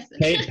 Yes.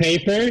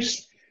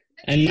 Papers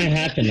and my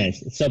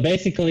happiness. So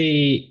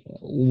basically,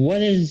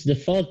 what is the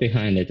thought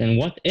behind it, and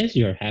what is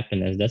your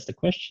happiness? That's the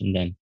question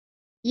then.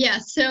 Yeah.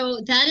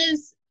 So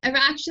that's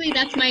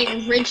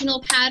my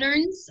original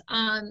patterns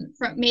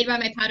made by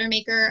my pattern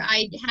maker.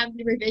 I have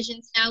the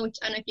revisions now, which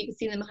I don't know if you can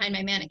see them behind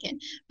my mannequin,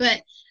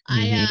 but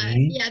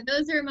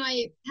those are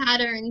my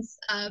patterns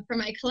for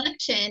my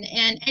collection,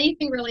 and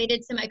anything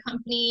related to my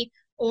company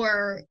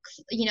or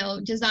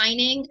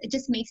designing, it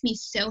just makes me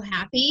so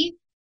happy.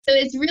 So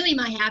it's really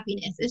my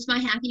happiness. It's my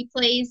happy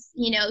place,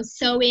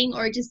 sewing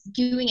or just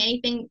doing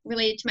anything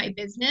related to my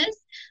business.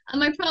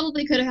 I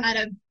probably could have had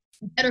a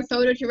better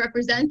photo to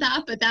represent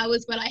that, but that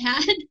was what I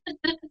had.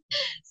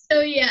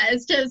 So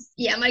it's just,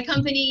 my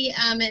company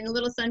and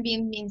Little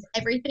Sunbeam means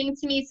everything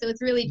to me. So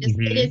it's really just,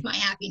 it is my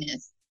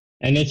happiness.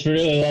 And it's a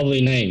really lovely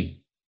name.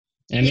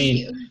 I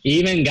mean,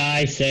 even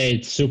guys say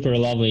it's super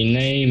lovely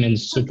name and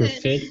super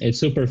fit. It's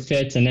super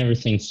fit and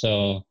everything.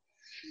 So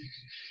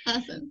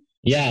awesome.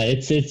 Yeah,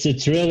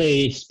 it's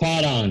really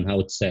spot on, I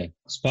would say.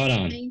 Spot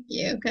on. Thank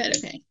you. Good.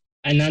 Okay.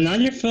 And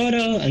another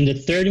photo, and the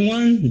third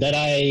one that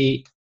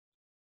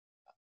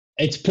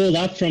it's pulled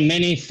up from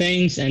many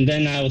things, and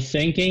then I was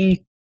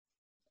thinking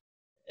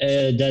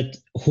that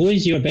who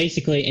is your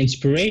basically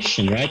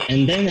inspiration, right?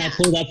 And then I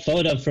pulled up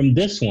photo from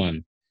this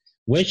one,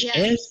 which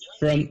is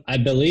from, I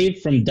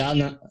believe, from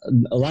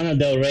Lana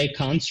Del Rey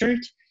concert,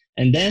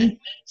 and then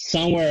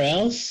somewhere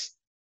else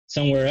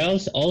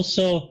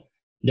also.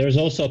 There's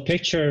also a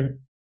picture,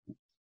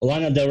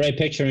 Lana Del Rey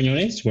picture on your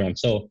Instagram.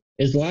 So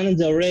is Lana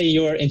Del Rey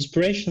your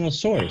inspirational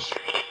source?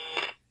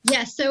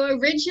 Yeah, so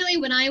originally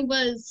when I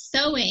was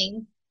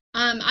sewing,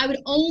 I would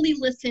only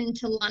listen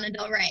to Lana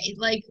Del Rey.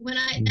 Like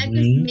that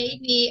just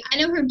made me, I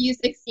know her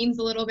music seems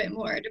a little bit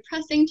more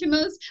depressing to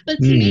most, but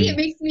to me it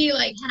makes me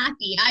like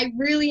happy. I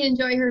really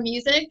enjoy her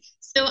music.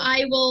 So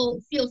I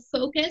will feel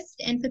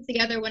focused and put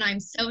together when I'm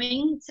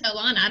sewing to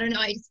Lana. I don't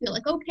know, I just feel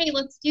like, okay,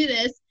 let's do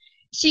this.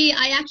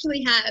 I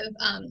actually have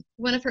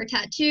one of her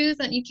tattoos,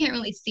 and you can't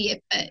really see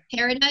it, but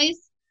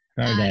Paradise.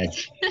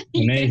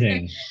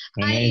 Amazing.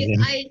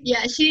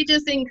 She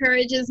just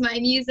encourages my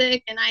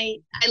music, and I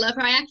love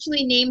her. I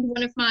actually named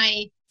one of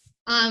my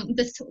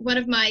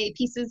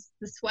pieces,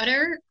 the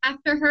sweater,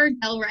 after her,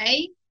 Del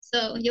Rey.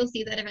 So you'll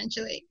see that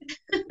eventually.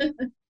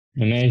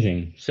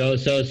 Amazing. So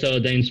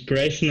the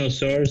inspirational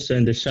source,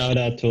 and the shout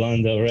out to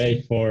Lana Del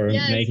Rey for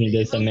making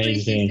this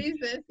amazing. She sees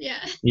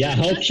this, I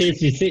hope she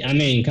sees. I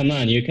mean, come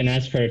on, you can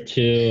ask her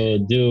to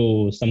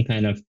do some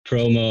kind of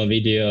promo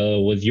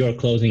video with your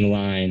clothing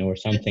line or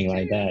something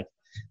like that.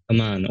 Come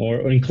on,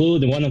 or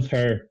include one of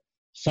her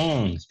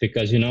songs,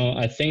 because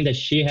I think that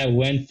she have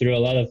went through a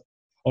lot of.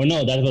 Oh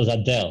no, that was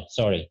Adele.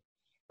 Sorry.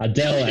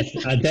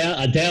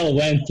 Adele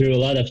went through a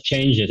lot of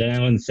changes, and I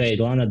wouldn't say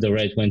Lana Del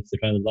Rey went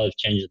through a lot of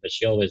changes, but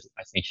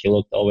I think she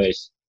looked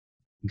always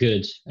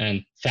good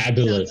and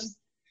fabulous.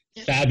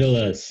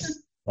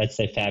 Fabulous. Let's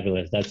say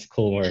fabulous. That's a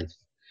cool word.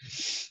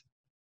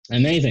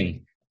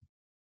 Amazing.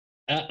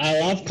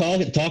 I love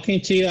talking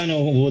to you, and I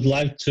would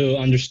like to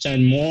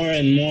understand more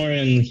and more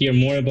and hear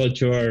more about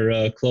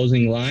your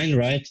clothing line,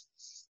 right?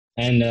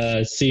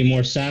 And see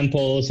more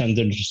samples and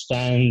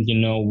understand,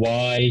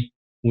 why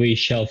we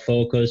shall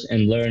focus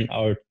and learn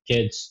our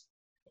kids,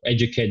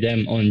 educate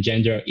them on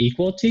gender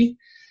equality.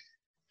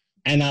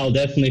 And I'll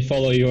definitely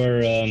follow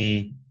your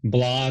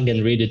blog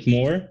and read it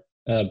more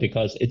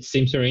because it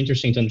seems very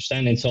interesting to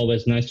understand. It's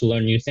always nice to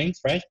learn new things,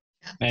 right?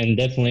 Yeah. And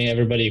definitely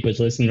everybody who's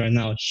listening right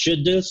now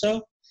should do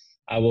so.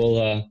 I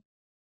will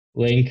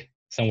link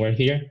somewhere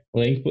here.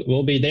 Link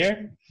will be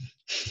there.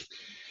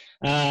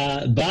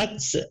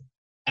 But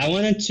I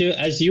wanted to,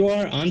 as you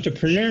are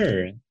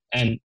entrepreneur,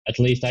 and at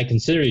least I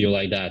consider you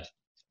like that,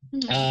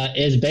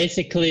 is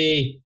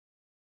basically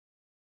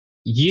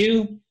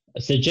you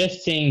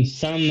suggesting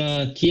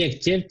some key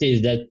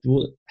activities that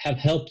have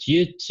helped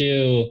you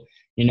to,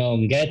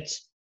 get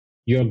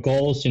your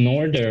goals in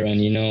order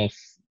and,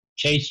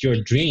 chase your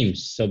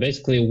dreams. So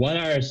basically, what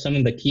are some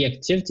of the key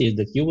activities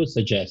that you would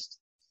suggest?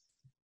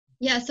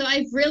 Yeah, so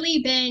I've really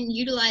been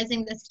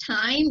utilizing this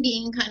time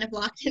being kind of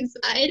locked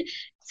inside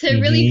to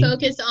really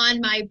focus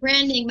on my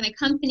branding, my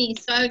company.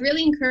 So I would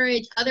really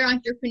encourage other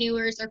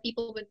entrepreneurs or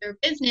people with their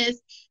business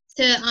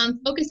to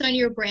focus on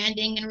your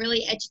branding and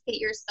really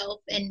educate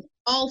yourself in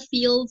all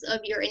fields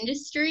of your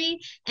industry,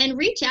 and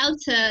reach out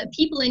to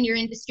people in your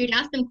industry to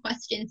ask them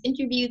questions,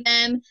 interview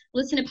them,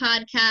 listen to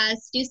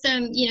podcasts, do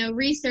some,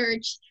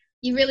 research.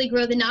 You really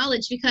grow the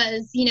knowledge,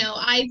 because,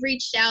 I've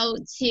reached out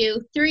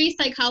to 3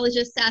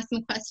 psychologists to ask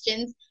them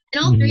questions,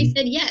 and all 3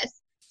 said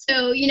yes.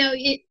 So, you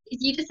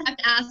just have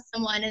to ask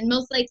someone, and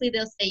most likely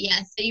they'll say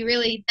yes. So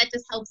that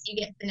just helps you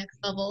get to the next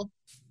level.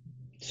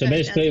 So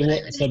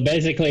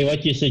basically,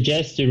 what you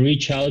suggest to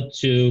reach out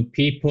to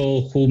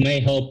people who may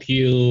help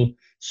you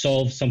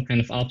solve some kind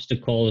of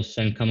obstacles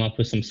and come up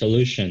with some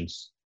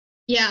solutions.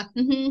 Yeah.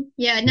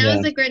 Yeah. Now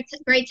is a great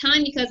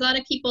time, because a lot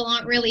of people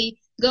aren't really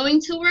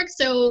going to work.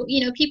 So,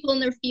 people in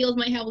their field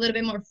might have a little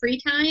bit more free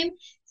time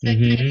to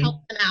kind of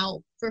help them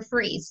out for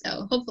free.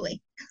 So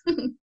hopefully.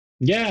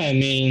 Yeah, I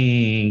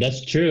mean,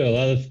 that's true. A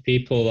lot of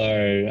people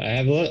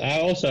I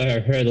also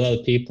have heard a lot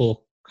of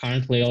people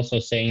currently also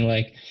saying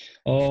like,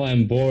 oh,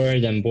 I'm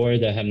bored,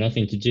 I have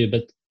nothing to do.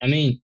 But I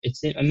mean,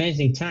 it's an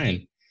amazing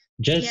time.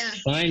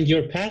 Just find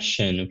your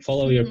passion,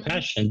 follow your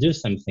passion, do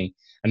something.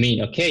 I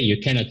mean, okay, you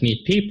cannot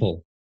meet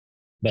people,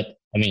 but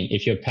I mean,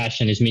 if your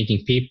passion is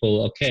meeting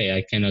people, okay,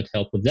 I cannot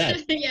help with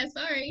that. Yeah,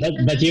 sorry.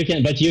 But you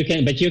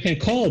can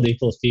call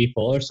those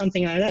people or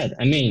something like that.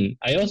 I mean,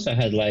 I also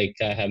had, like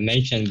I have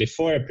mentioned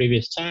before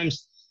previous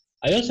times,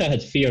 I also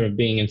had fear of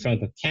being in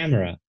front of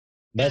camera,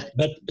 but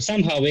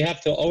somehow we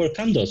have to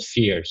overcome those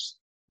fears,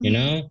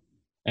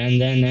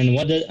 And then and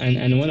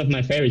one of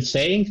my favorite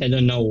sayings, I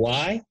don't know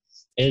why,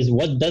 is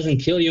what doesn't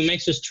kill you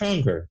makes you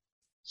stronger.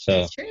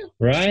 So, that's true.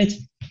 Right?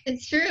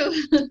 It's true.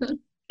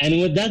 And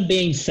with that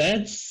being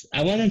said,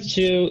 I wanted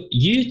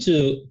you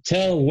to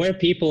tell where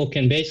people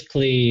can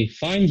basically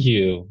find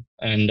you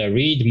and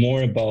read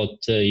more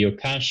about your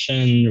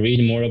passion,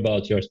 read more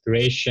about your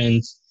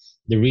aspirations,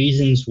 the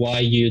reasons why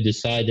you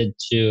decided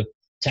to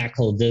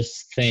tackle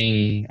this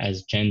thing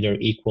as gender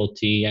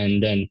equality,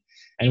 and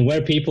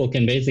where people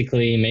can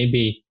basically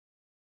maybe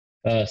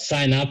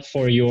sign up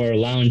for your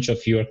launch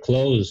of your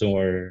clothes,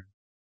 or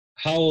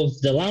how's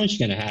the launch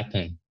going to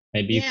happen?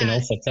 Maybe you can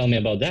also tell me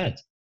about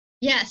that.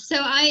 Yeah, so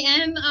I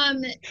am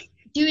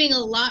doing a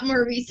lot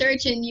more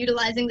research and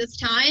utilizing this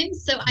time.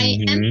 So I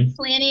am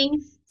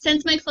planning,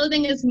 since my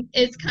clothing is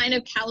kind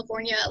of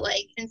California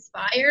like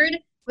inspired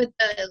with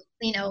the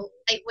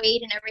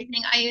lightweight and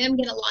everything, I am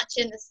going to launch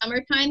it in the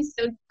summertime.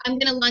 So I'm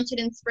going to launch it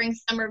in spring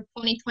summer of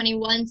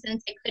 2021,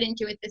 since I couldn't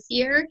do it this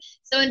year.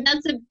 So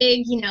that's a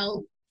big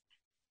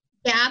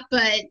gap,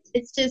 but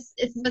it's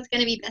what's going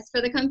to be best for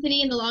the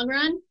company in the long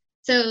run.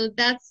 So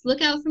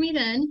look out for me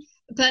then.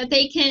 But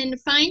they can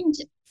find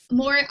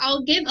more.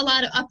 I'll give a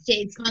lot of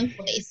updates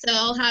monthly. So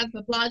I'll have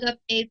blog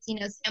updates,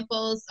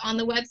 samples on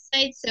the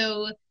website.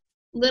 So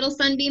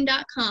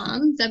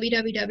littlesunbeam.com,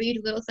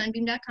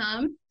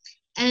 www.littlesunbeam.com.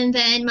 And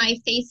then my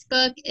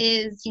Facebook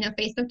is,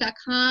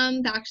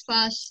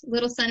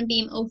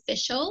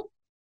 facebook.com/littlesunbeamofficial.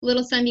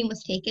 Little Sunbeam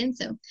was taken.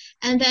 So,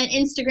 and then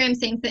Instagram,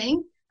 same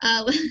thing.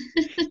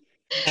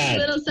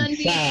 Little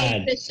Sunbeam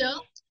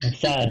official.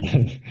 Sad.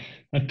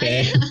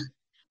 Okay.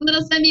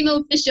 Little Sunbeam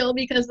official,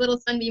 because Little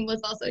Sunbeam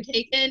was also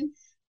taken.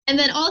 And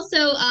then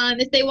also,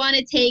 if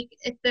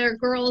their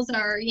girls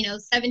are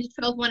 7 to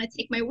 12, want to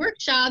take my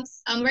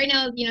workshops, right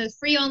now,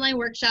 free online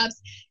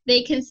workshops,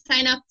 they can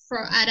sign up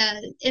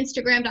at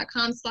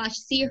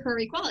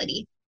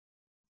instagram.com/seeherequality.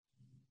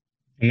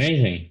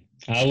 Amazing.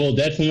 I will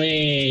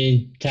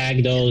definitely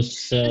tag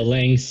those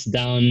links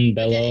down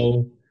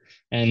below,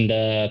 and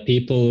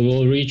people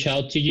will reach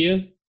out to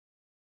you,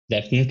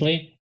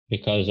 definitely,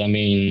 because I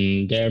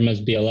mean, there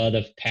must be a lot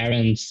of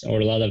parents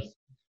or a lot of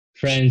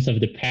friends of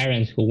the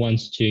parents who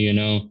wants to,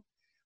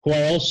 who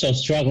are also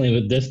struggling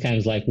with this kind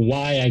of like,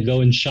 why I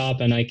go and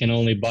shop and I can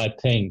only buy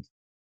pink,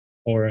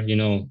 or,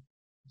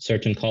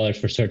 certain colors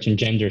for certain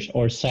genders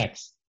or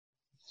sex.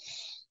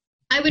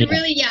 I would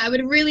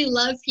really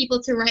love people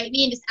to write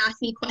me and just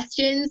ask me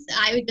questions.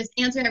 I would just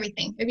answer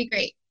everything. It'd be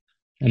great.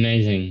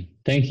 Amazing.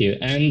 Thank you.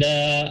 And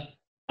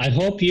I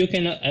hope you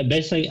can,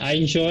 basically, I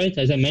enjoyed,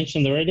 as I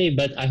mentioned already,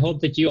 but I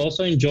hope that you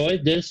also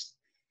enjoyed this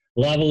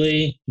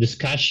lovely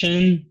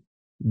discussion,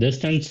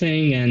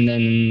 distancing, and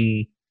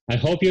then I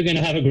hope you're going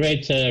to have a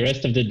great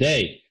rest of the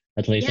day.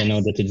 At least I know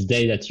that it's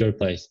day at your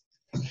place.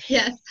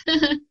 Yes.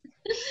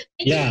 Thank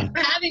you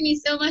for having me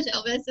so much,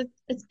 Elvis.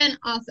 It's been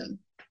awesome.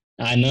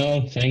 I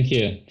know. Thank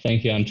you.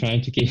 I'm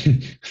trying to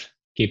keep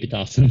keep it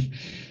awesome.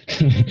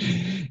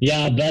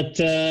 Yeah, but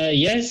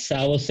yes,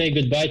 I will say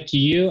goodbye to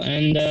you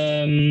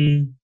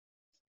and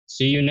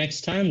see you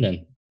next time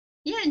then.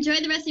 Yeah, enjoy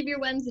the rest of your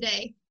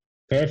Wednesday.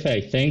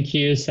 Perfect. Thank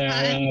you,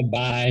 Sarah. Bye.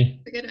 Bye.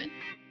 Have a good one.